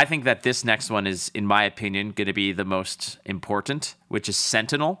 I think that this next one is, in my opinion, going to be the most important, which is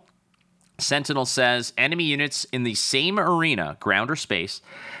Sentinel. Sentinel says enemy units in the same arena, ground or space,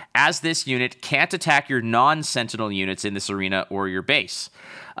 as this unit can't attack your non-Sentinel units in this arena or your base.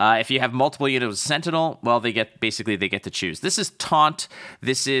 If you have multiple units of Sentinel, well, they get to choose. This is taunt.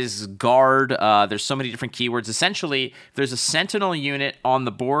 This is guard. There's so many different keywords. Essentially, if there's a Sentinel unit on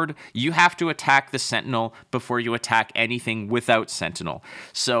the board, you have to attack the Sentinel before you attack anything without Sentinel.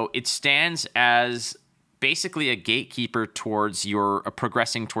 So it stands as basically a gatekeeper towards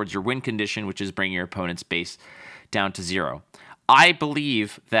progressing towards your win condition, which is bringing your opponent's base down to 0. I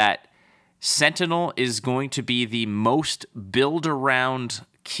believe that Sentinel is going to be the most build around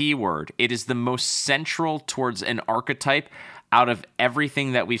keyword. It is the most central towards an archetype out of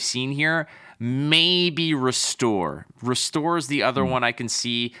everything that we've seen here. Maybe Restore. Restore is the other one I can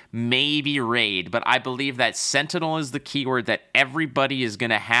see. Maybe Raid. But I believe that Sentinel is the keyword that everybody is going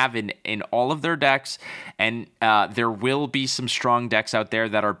to have in all of their decks. And there will be some strong decks out there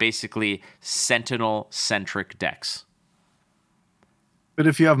that are basically Sentinel-centric decks. But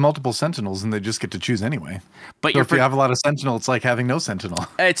if you have multiple Sentinels, then they just get to choose anyway. But if you have a lot of Sentinel, it's like having no Sentinel.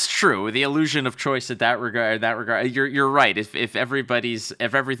 It's true. The illusion of choice in that regard. You're right. If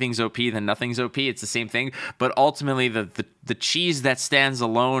everything's OP, then nothing's OP. It's the same thing. But ultimately, the cheese that stands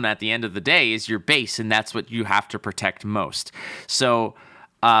alone at the end of the day is your base, and that's what you have to protect most. So,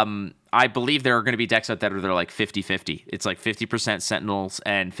 I believe there are going to be decks out there that are like 50-50. It's like 50% Sentinels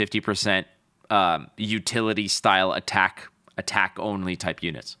and 50% utility style attack only type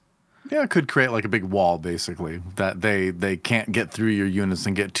units. Yeah, it could create like a big wall, basically, that they can't get through your units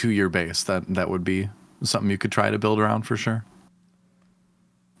and get to your base. That would be something you could try to build around for sure.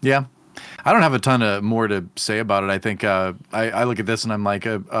 Yeah, I don't have a ton of more to say about it. I think I look at this and I'm like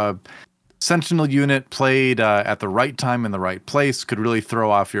a Sentinel unit played at the right time in the right place could really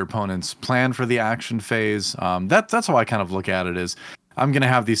throw off your opponent's plan for the action phase. That's how I kind of look at it. Is I'm going to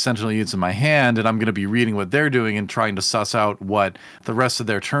have these Sentinel units in my hand, and I'm going to be reading what they're doing and trying to suss out what the rest of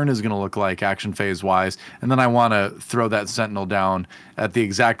their turn is going to look like action phase wise. And then I want to throw that Sentinel down at the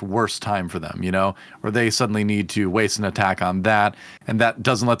exact worst time for them, where they suddenly need to waste an attack on that, and that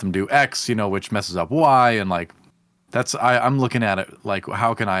doesn't let them do X, which messes up Y. And like, I'm looking at it like,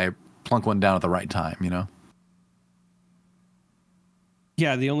 how can I plunk one down at the right time,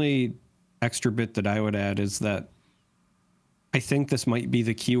 Yeah, the only extra bit that I would add is that I think this might be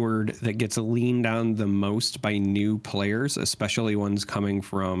the keyword that gets leaned on the most by new players, especially ones coming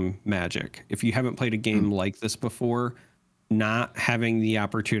from Magic. If you haven't played a game like this before, not having the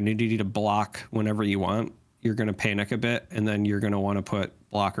opportunity to block whenever you want, you're going to panic a bit, and then you're going to want to put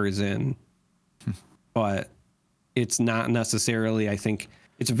blockers in. But it's not necessarily, I think,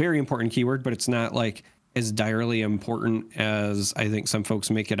 it's a very important keyword, but it's not like as direly important as I think some folks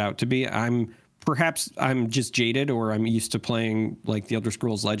make it out to be. Perhaps I'm just jaded, or I'm used to playing like the Elder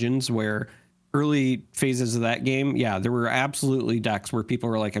Scrolls Legends, where early phases of that game, yeah, there were absolutely decks where people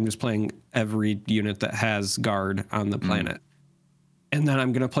were like, I'm just playing every unit that has guard on the planet. And then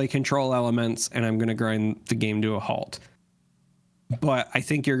I'm going to play control elements and I'm going to grind the game to a halt. But I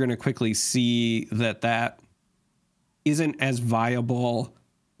think you're going to quickly see that isn't as viable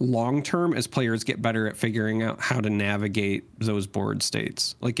long-term as players get better at figuring out how to navigate those board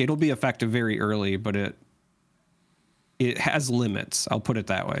states. Like, it'll be effective very early, but it has limits. I'll put it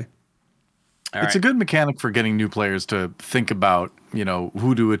that way. It's a good mechanic for getting new players to think about,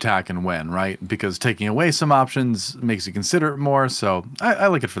 who to attack and when, right? Because taking away some options makes you consider it more. So I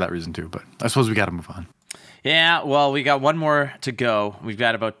like it for that reason too, but I suppose we got to move on. Yeah, well, we got one more to go. We've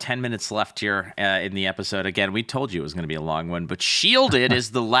got about 10 minutes left here in the episode. Again, we told you it was going to be a long one, but Shielded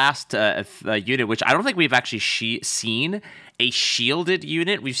is the last unit, which I don't think we've actually seen a shielded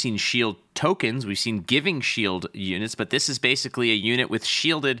unit. We've seen shield tokens. We've seen giving shield units, but this is basically a unit with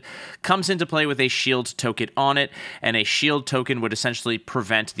shielded, comes into play with a shield token on it, and a shield token would essentially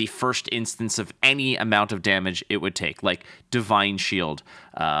prevent the first instance of any amount of damage it would take, like Divine Shield,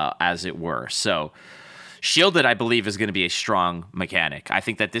 as it were. So Shielded, I believe, is going to be a strong mechanic. I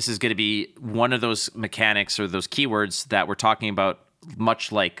think that this is going to be one of those mechanics or those keywords that we're talking about,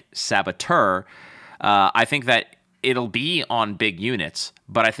 much like Saboteur. I think that it'll be on big units,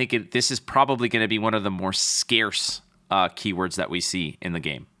 but I think this is probably going to be one of the more scarce keywords that we see in the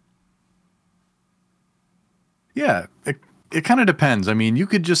game. Yeah, it kind of depends. I mean, you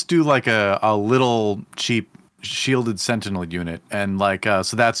could just do like a little cheap shielded sentinel unit, and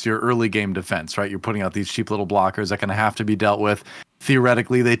so that's your early game defense, right? You're putting out these cheap little blockers that kind of have to be dealt with.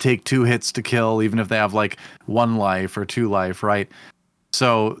 Theoretically, they take 2 hits to kill, even if they have like 1 life or 2 life, right?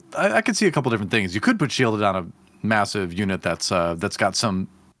 So I could see a couple different things. You could put shielded on a massive unit that's got some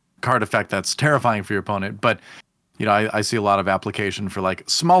card effect that's terrifying for your opponent, but I see a lot of application for like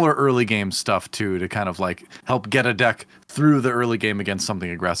smaller early game stuff too, to kind of like help get a deck through the early game against something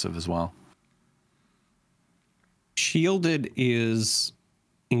aggressive as well. Shielded is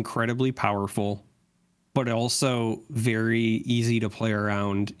incredibly powerful, but also very easy to play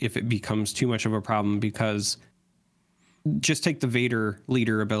around if it becomes too much of a problem, because just take the Vader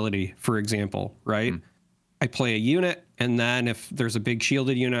leader ability, for example, right? I play a unit, and then if there's a big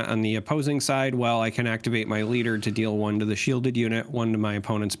shielded unit on the opposing side, well, I can activate my leader to deal 1 to the shielded unit, 1 to my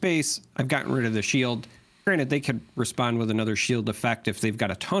opponent's base. I've gotten rid of the shield. Granted, they could respond with another shield effect if they've got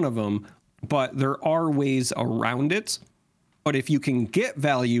a ton of them, but there are ways around it. But if you can get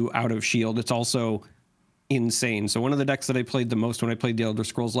value out of shield, it's also insane. So one of the decks that I played the most when I played the Elder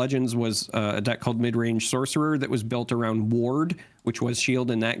Scrolls Legends was a deck called Midrange Sorcerer that was built around Ward, which was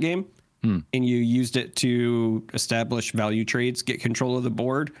shield in that game. And you used it to establish value trades, get control of the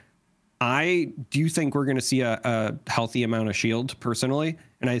board. I do think we're going to see a healthy amount of shield personally.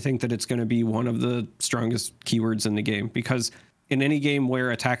 And I think that it's going to be one of the strongest keywords in the game, because in any game where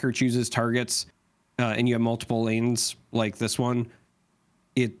attacker chooses targets and you have multiple lanes like this one,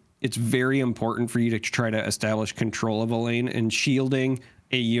 it's very important for you to try to establish control of a lane, and shielding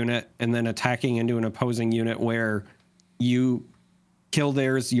a unit and then attacking into an opposing unit where you kill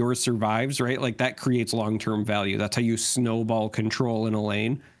theirs, yours survives, right? Like, that creates long-term value. That's how you snowball control in a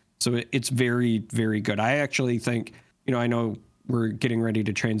lane. So it's very, very good. I actually think, I know we're getting ready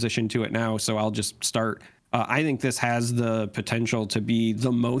to transition to it now, so I'll just start. I think this has the potential to be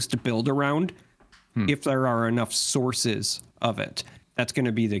the most build around if there are enough sources of it. That's going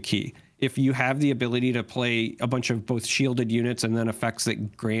to be the key. If you have the ability to play a bunch of both shielded units and then effects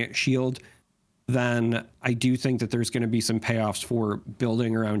that grant shield, then I do think that there's going to be some payoffs for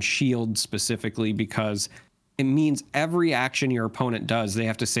building around shield specifically, because it means every action your opponent does, they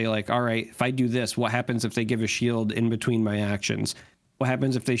have to say like, all right, if I do this, what happens if they give a shield in between my actions? What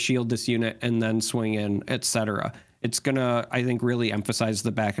happens if they shield this unit and then swing in, etc.? It's going to, I think, really emphasize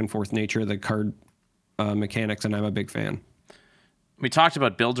the back and forth nature of the card mechanics, and I'm a big fan. We talked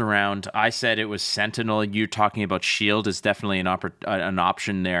about build around. I said it was Sentinel. You talking about Shield is definitely an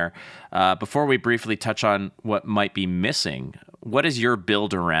option there. Before we briefly touch on what might be missing, what is your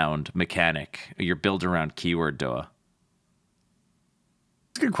build around mechanic, your build around keyword, Doa?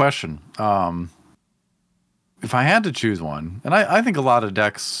 It's a good question. If I had to choose one, and I think a lot of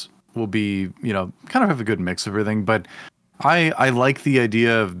decks will be, kind of have a good mix of everything, but I like the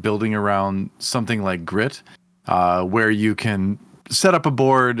idea of building around something like Grit, where you can set up a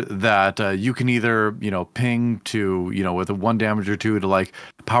board that you can either, ping to, with a 1 damage or 2 to like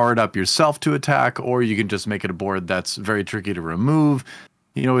power it up yourself to attack, or you can just make it a board that's very tricky to remove,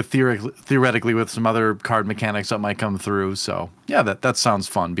 with theoretically with some other card mechanics that might come through. So yeah, that sounds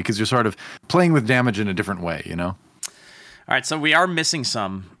fun, because you're sort of playing with damage in a different way, All All right, so we are missing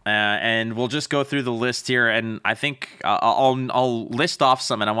some, and we'll just go through the list here. And I think I'll list off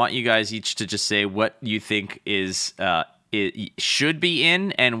some, and I want you guys each to just say what you think is it should be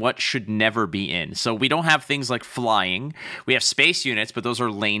in and what should never be in. So we don't have things like flying. We have space units, but those are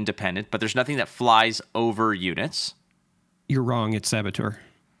lane dependent. But there's nothing that flies over units. You're wrong. It's Saboteur.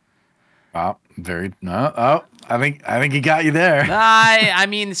 I think he got you there. I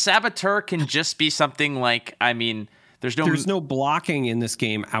mean, Saboteur can just be something like, I mean, there's no blocking in this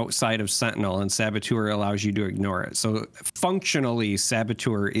game outside of Sentinel, and Saboteur allows you to ignore it. So functionally,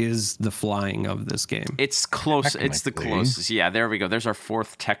 Saboteur is the flying of this game. It's close. It's the closest. Yeah, there we go. There's our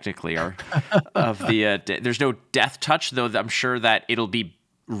fourth technically. Of the there's no death touch, though. I'm sure that it'll be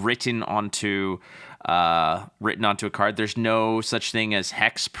written onto a card. There's no such thing as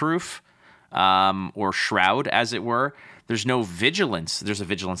hexproof or shroud, as it were. There's no vigilance. There's a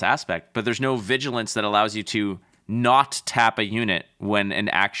vigilance aspect, but there's no vigilance that allows you to not tap a unit when an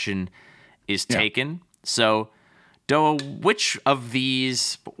action is taken. So, Doa, which of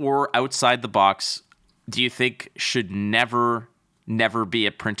these or outside the box do you think should never be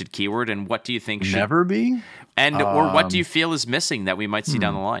a printed keyword, and what do you think should never be? And or what do you feel is missing that we might see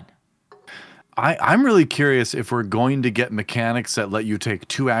down the line? I'm really curious if we're going to get mechanics that let you take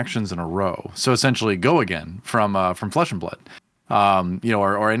 2 actions in a row. So essentially, go again from Flesh and Blood.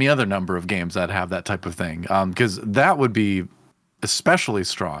 Or any other number of games that have that type of thing. Because that would be especially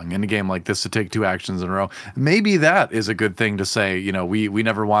strong in a game like this to take 2 actions in a row. Maybe that is a good thing to say, we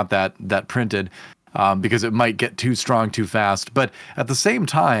never want that printed because it might get too strong too fast. But at the same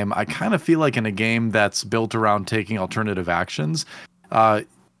time, I kind of feel like in a game that's built around taking alternative actions,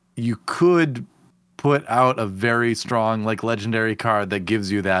 you could put out a very strong like legendary card that gives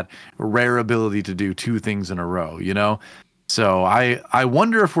you that rare ability to do 2 things in a row, So I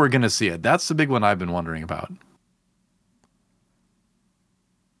wonder if we're going to see it. That's the big one I've been wondering about.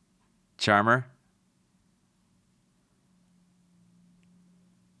 Charmer?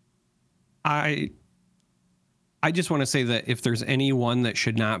 I just want to say that if there's any one that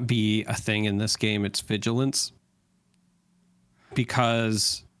should not be a thing in this game, it's Vigilance.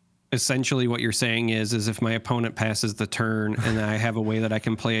 Because essentially what you're saying is if my opponent passes the turn and I have a way that I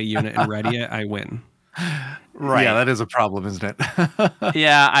can play a unit and ready it, I win. Right. Yeah, that is a problem, isn't it?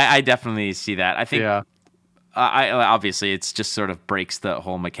 Yeah, I definitely see that. I think I obviously it's just sort of breaks the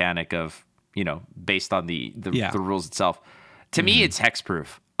whole mechanic of, based on the rules itself. To me, it's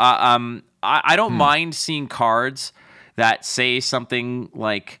hexproof. I don't mind seeing cards that say something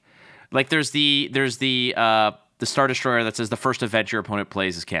like there's the Star Destroyer that says the first event your opponent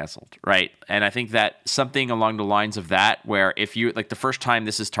plays is canceled, right? And I think that something along the lines of that, where if you the first time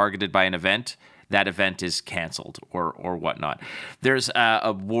this is targeted by an event, that event is canceled or whatnot. There's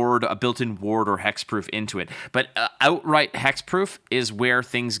a built-in ward or hexproof into it. But outright hexproof is where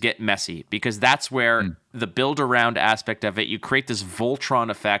things get messy, because that's where the build-around aspect of it, you create this Voltron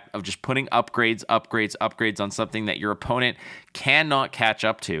effect of just putting upgrades on something that your opponent cannot catch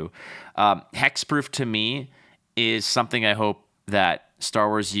up to. Hexproof to me is something I hope that Star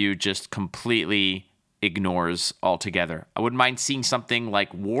Wars U just completely ignores altogether. I wouldn't mind seeing something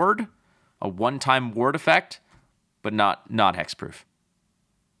like Ward, a one-time ward effect, but not hexproof.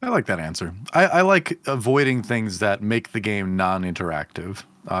 I like that answer. I like avoiding things that make the game non-interactive.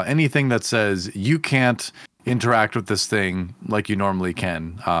 Anything that says you can't interact with this thing like you normally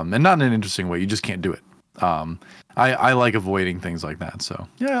can, and not in an interesting way. You just can't do it. I like avoiding things like that. So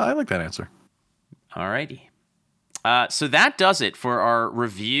yeah, I like that answer. Alrighty. So that does it for our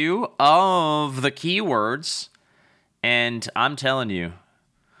review of the keywords. And I'm telling you,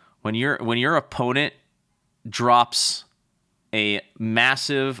 when your opponent drops a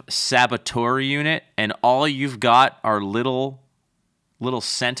massive Saboteur unit and all you've got are little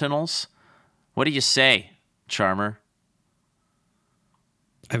sentinels, what do you say, Charmer?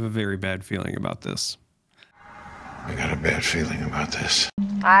 I have a very bad feeling about this. I got a bad feeling about this.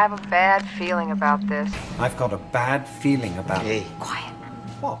 I have a bad feeling about this. I've got a bad feeling about it. Quiet.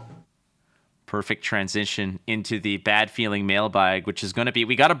 What? Perfect transition into the bad feeling mailbag, which is going to be,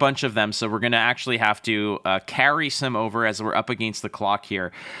 we got a bunch of them, so we're going to actually have to carry some over as we're up against the clock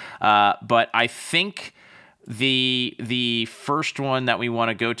here. But I think the first one that we want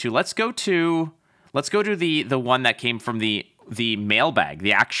to go to, let's go to the one that came from the mailbag,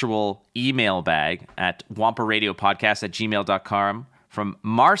 the actual email bag at wamparadiopodcast@gmail.com from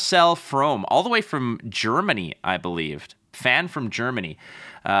Marcel Fromm, all the way from Germany, I believed. Fan from Germany.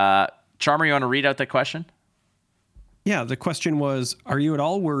 Charmer, you want to read out that question? Yeah, the question was, are you at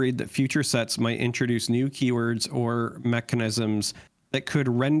all worried that future sets might introduce new keywords or mechanisms that could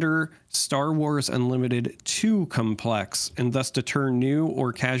render Star Wars Unlimited too complex and thus deter new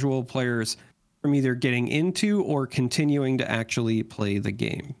or casual players from either getting into or continuing to actually play the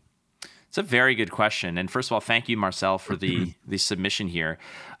game? It's a very good question. And first of all, thank you, Marcel, for the submission here.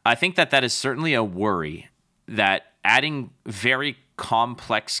 I think that is certainly a worry, that adding very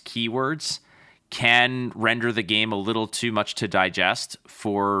complex keywords can render the game a little too much to digest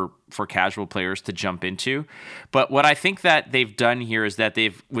for casual players to jump into. But what I think that they've done here is that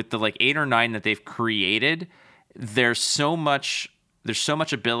with the like 8 or 9 that they've created, there's so much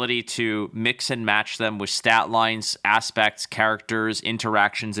ability to mix and match them with stat lines, aspects, characters,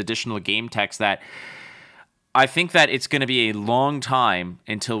 interactions, additional game text, that I think that it's going to be a long time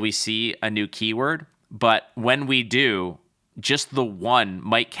until we see a new keyword. But when we do, just the one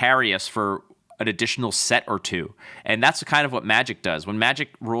might carry us for an additional set or two. And that's kind of what Magic does. When Magic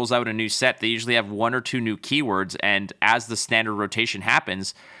rolls out a new set, they usually have 1 or 2 new keywords. And as the standard rotation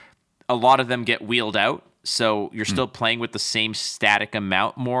happens, a lot of them get wheeled out. So you're still playing with the same static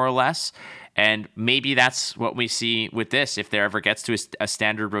amount, more or less. And maybe that's what we see with this. If there ever gets to a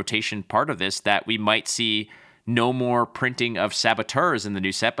standard rotation part of this, that we might see no more printing of saboteurs in the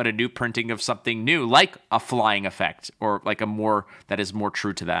new set, but a new printing of something new, like a flying effect, or like that is more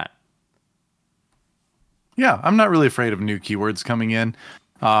true to that. Yeah, I'm not really afraid of new keywords coming in.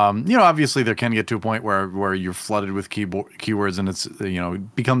 Obviously there can get to a point where you're flooded with keywords and it's,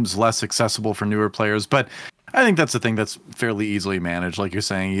 becomes less accessible for newer players. But I think that's the thing that's fairly easily managed, like you're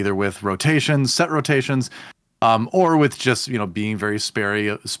saying, either with rotations, set rotations, or with just, being very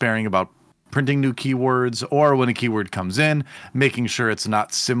sparing about printing new keywords, or when a keyword comes in, making sure it's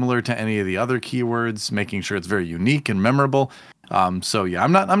not similar to any of the other keywords, making sure it's very unique and memorable. So yeah,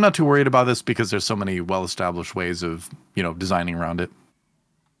 I'm not too worried about this because there's so many well-established ways of, designing around it.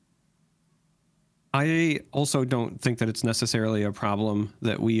 I also don't think that it's necessarily a problem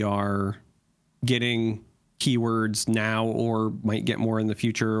that we are getting keywords now or might get more in the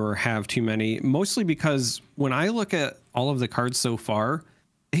future or have too many, mostly because when I look at all of the cards so far,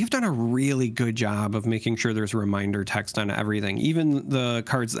 they've done a really good job of making sure there's reminder text on everything. Even the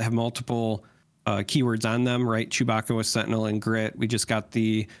cards that have multiple keywords on them, right? Chewbacca with Sentinel and Grit. We just got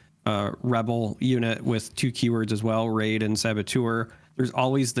the Rebel unit with 2 keywords as well, Raid and Saboteur. There's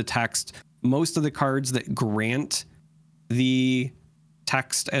always the text. Most of the cards that grant the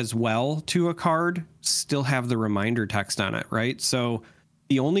text as well to a card still have the reminder text on it, right? So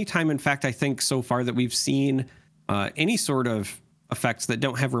the only time, in fact, I think so far that we've seen any sort of effects that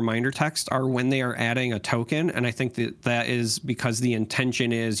don't have reminder text are when they are adding a token. And I think that is because the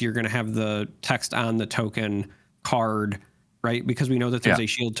intention is you're going to have the text on the token card, right? Because we know that there's a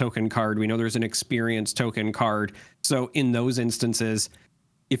shield token card. We know there's an experience token card. So in those instances,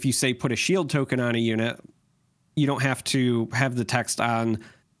 if you say put a shield token on a unit, you don't have to have the text on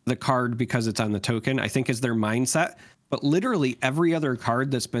the card because it's on the token, I think is their mindset. But literally every other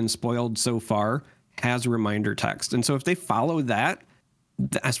card that's been spoiled so far has reminder text. And so if they follow that,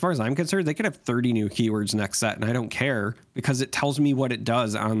 as far as I'm concerned, they could have 30 new keywords next set, and I don't care because it tells me what it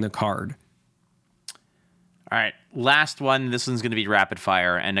does on the card. All right, last one. This one's going to be rapid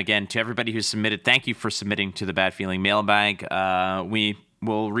fire. And again, to everybody who submitted, thank you for submitting to the Bad Feeling mailbag. We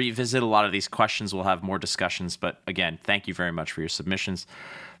will revisit a lot of these questions. We'll have more discussions. But again, thank you very much for your submissions.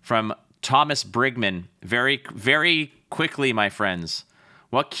 From Thomas Brigman, very, very quickly, my friends.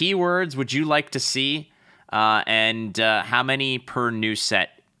 What keywords would you like to see, and how many per new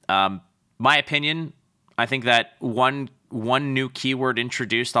set? My opinion, I think that one new keyword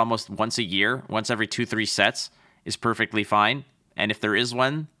introduced almost once a year, once every 2-3 sets, is perfectly fine. And if there is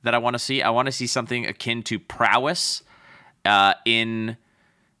one that I want to see something akin to prowess that's in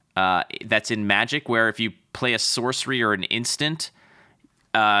Magic, where if you play a sorcery or an instant,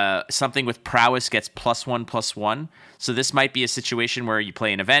 something with prowess gets +1/+1. So this might be a situation where you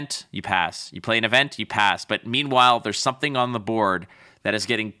play an event, you pass. You play an event, you pass. But meanwhile, there's something on the board that is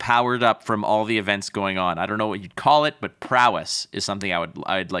getting powered up from all the events going on. I don't know what you'd call it, but prowess is something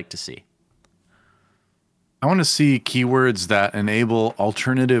I'd like to see. I want to see keywords that enable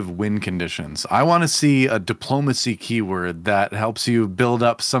alternative win conditions. I want to see a diplomacy keyword that helps you build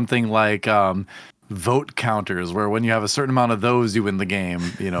up something like vote counters, where when you have a certain amount of those, you win the game,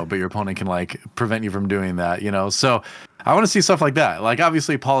 but your opponent can like prevent you from doing that, So I want to see stuff like that. Like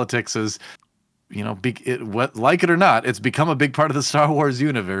obviously politics is, like it or not, it's become a big part of the Star Wars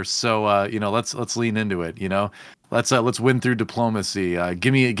universe. So let's lean into it. Let's win through diplomacy.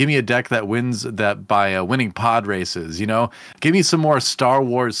 Give me a deck that wins that by winning pod races. Give me some more Star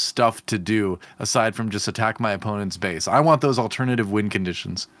Wars stuff to do aside from just attack my opponent's base. I want those alternative win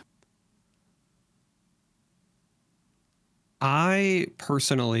conditions. I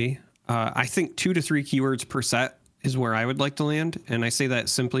personally, I think 2 to 3 keywords per set is where I would like to land. And I say that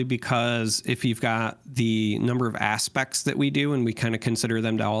simply because if you've got the number of aspects that we do and we kind of consider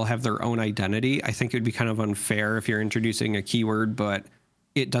them to all have their own identity, I think it would be kind of unfair if you're introducing a keyword, but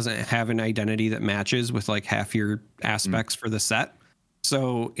it doesn't have an identity that matches with like half your aspects for the set.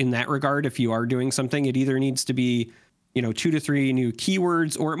 So in that regard, if you are doing something, it either needs to be, 2 to 3 new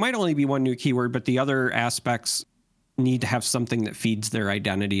keywords, or it might only be 1 new keyword, but the other aspects need to have something that feeds their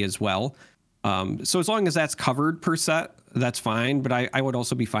identity as well. So as long as that's covered per set, that's fine. But I would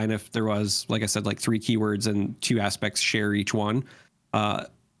also be fine if there was, like I said, like 3 keywords and 2 aspects share each one.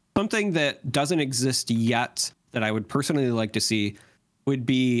 Something that doesn't exist yet that I would personally like to see would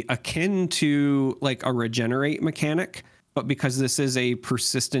be akin to like a regenerate mechanic. But because this is a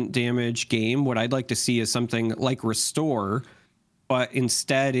persistent damage game, what I'd like to see is something like restore, but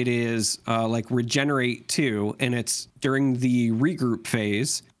instead it is like regenerate 2, and it's during the regroup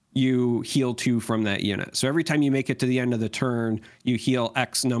phase, you heal 2 from that unit. So every time you make it to the end of the turn, you heal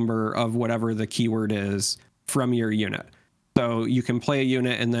X number of whatever the keyword is from your unit. So you can play a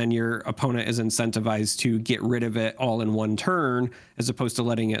unit and then your opponent is incentivized to get rid of it all in one turn, as opposed to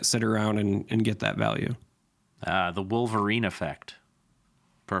letting it sit around and get that value. The Wolverine effect.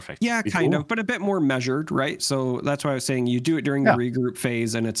 Perfect. Yeah, kind of, but a bit more measured, right? So that's why I was saying you do it during the regroup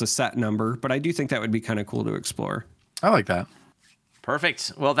phase and it's a set number, but I do think that would be kind of cool to explore. I like that.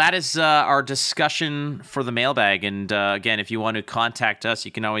 Perfect. Well, that is our discussion for the mailbag. And again, if you want to contact us,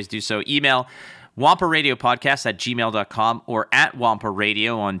 you can always do so. Email wamparadiopodcast@gmail.com or at Wampa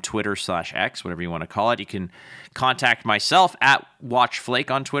Radio on Twitter/X, whatever you want to call it. You can contact myself at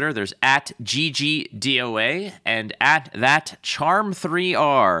WatchFlake on Twitter. There's at GGDOA and at that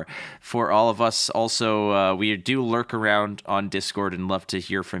Charm3R for all of us. Also, we do lurk around on Discord and love to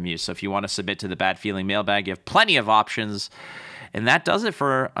hear from you. So if you want to submit to the Bad Feeling mailbag, you have plenty of options. And that does it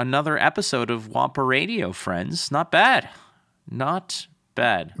for another episode of Wampa Radio, friends. Not bad. Not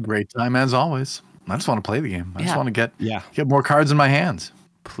bad. Great time as always. I just want to play the game. I just want to get more cards in my hands.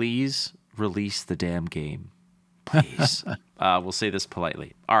 Please release the damn game. Please. We'll say this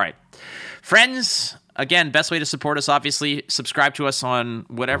politely. All right. Friends, again, best way to support us, obviously, subscribe to us on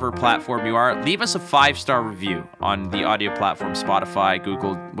whatever platform you are. Leave us a 5-star review on the audio platform, Spotify,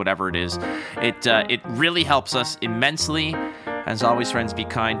 Google, whatever it is. It really helps us immensely. As always, friends, be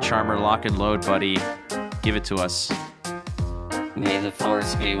kind, charmer, lock and load, buddy. Give it to us. May the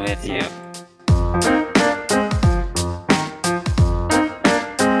force be with you.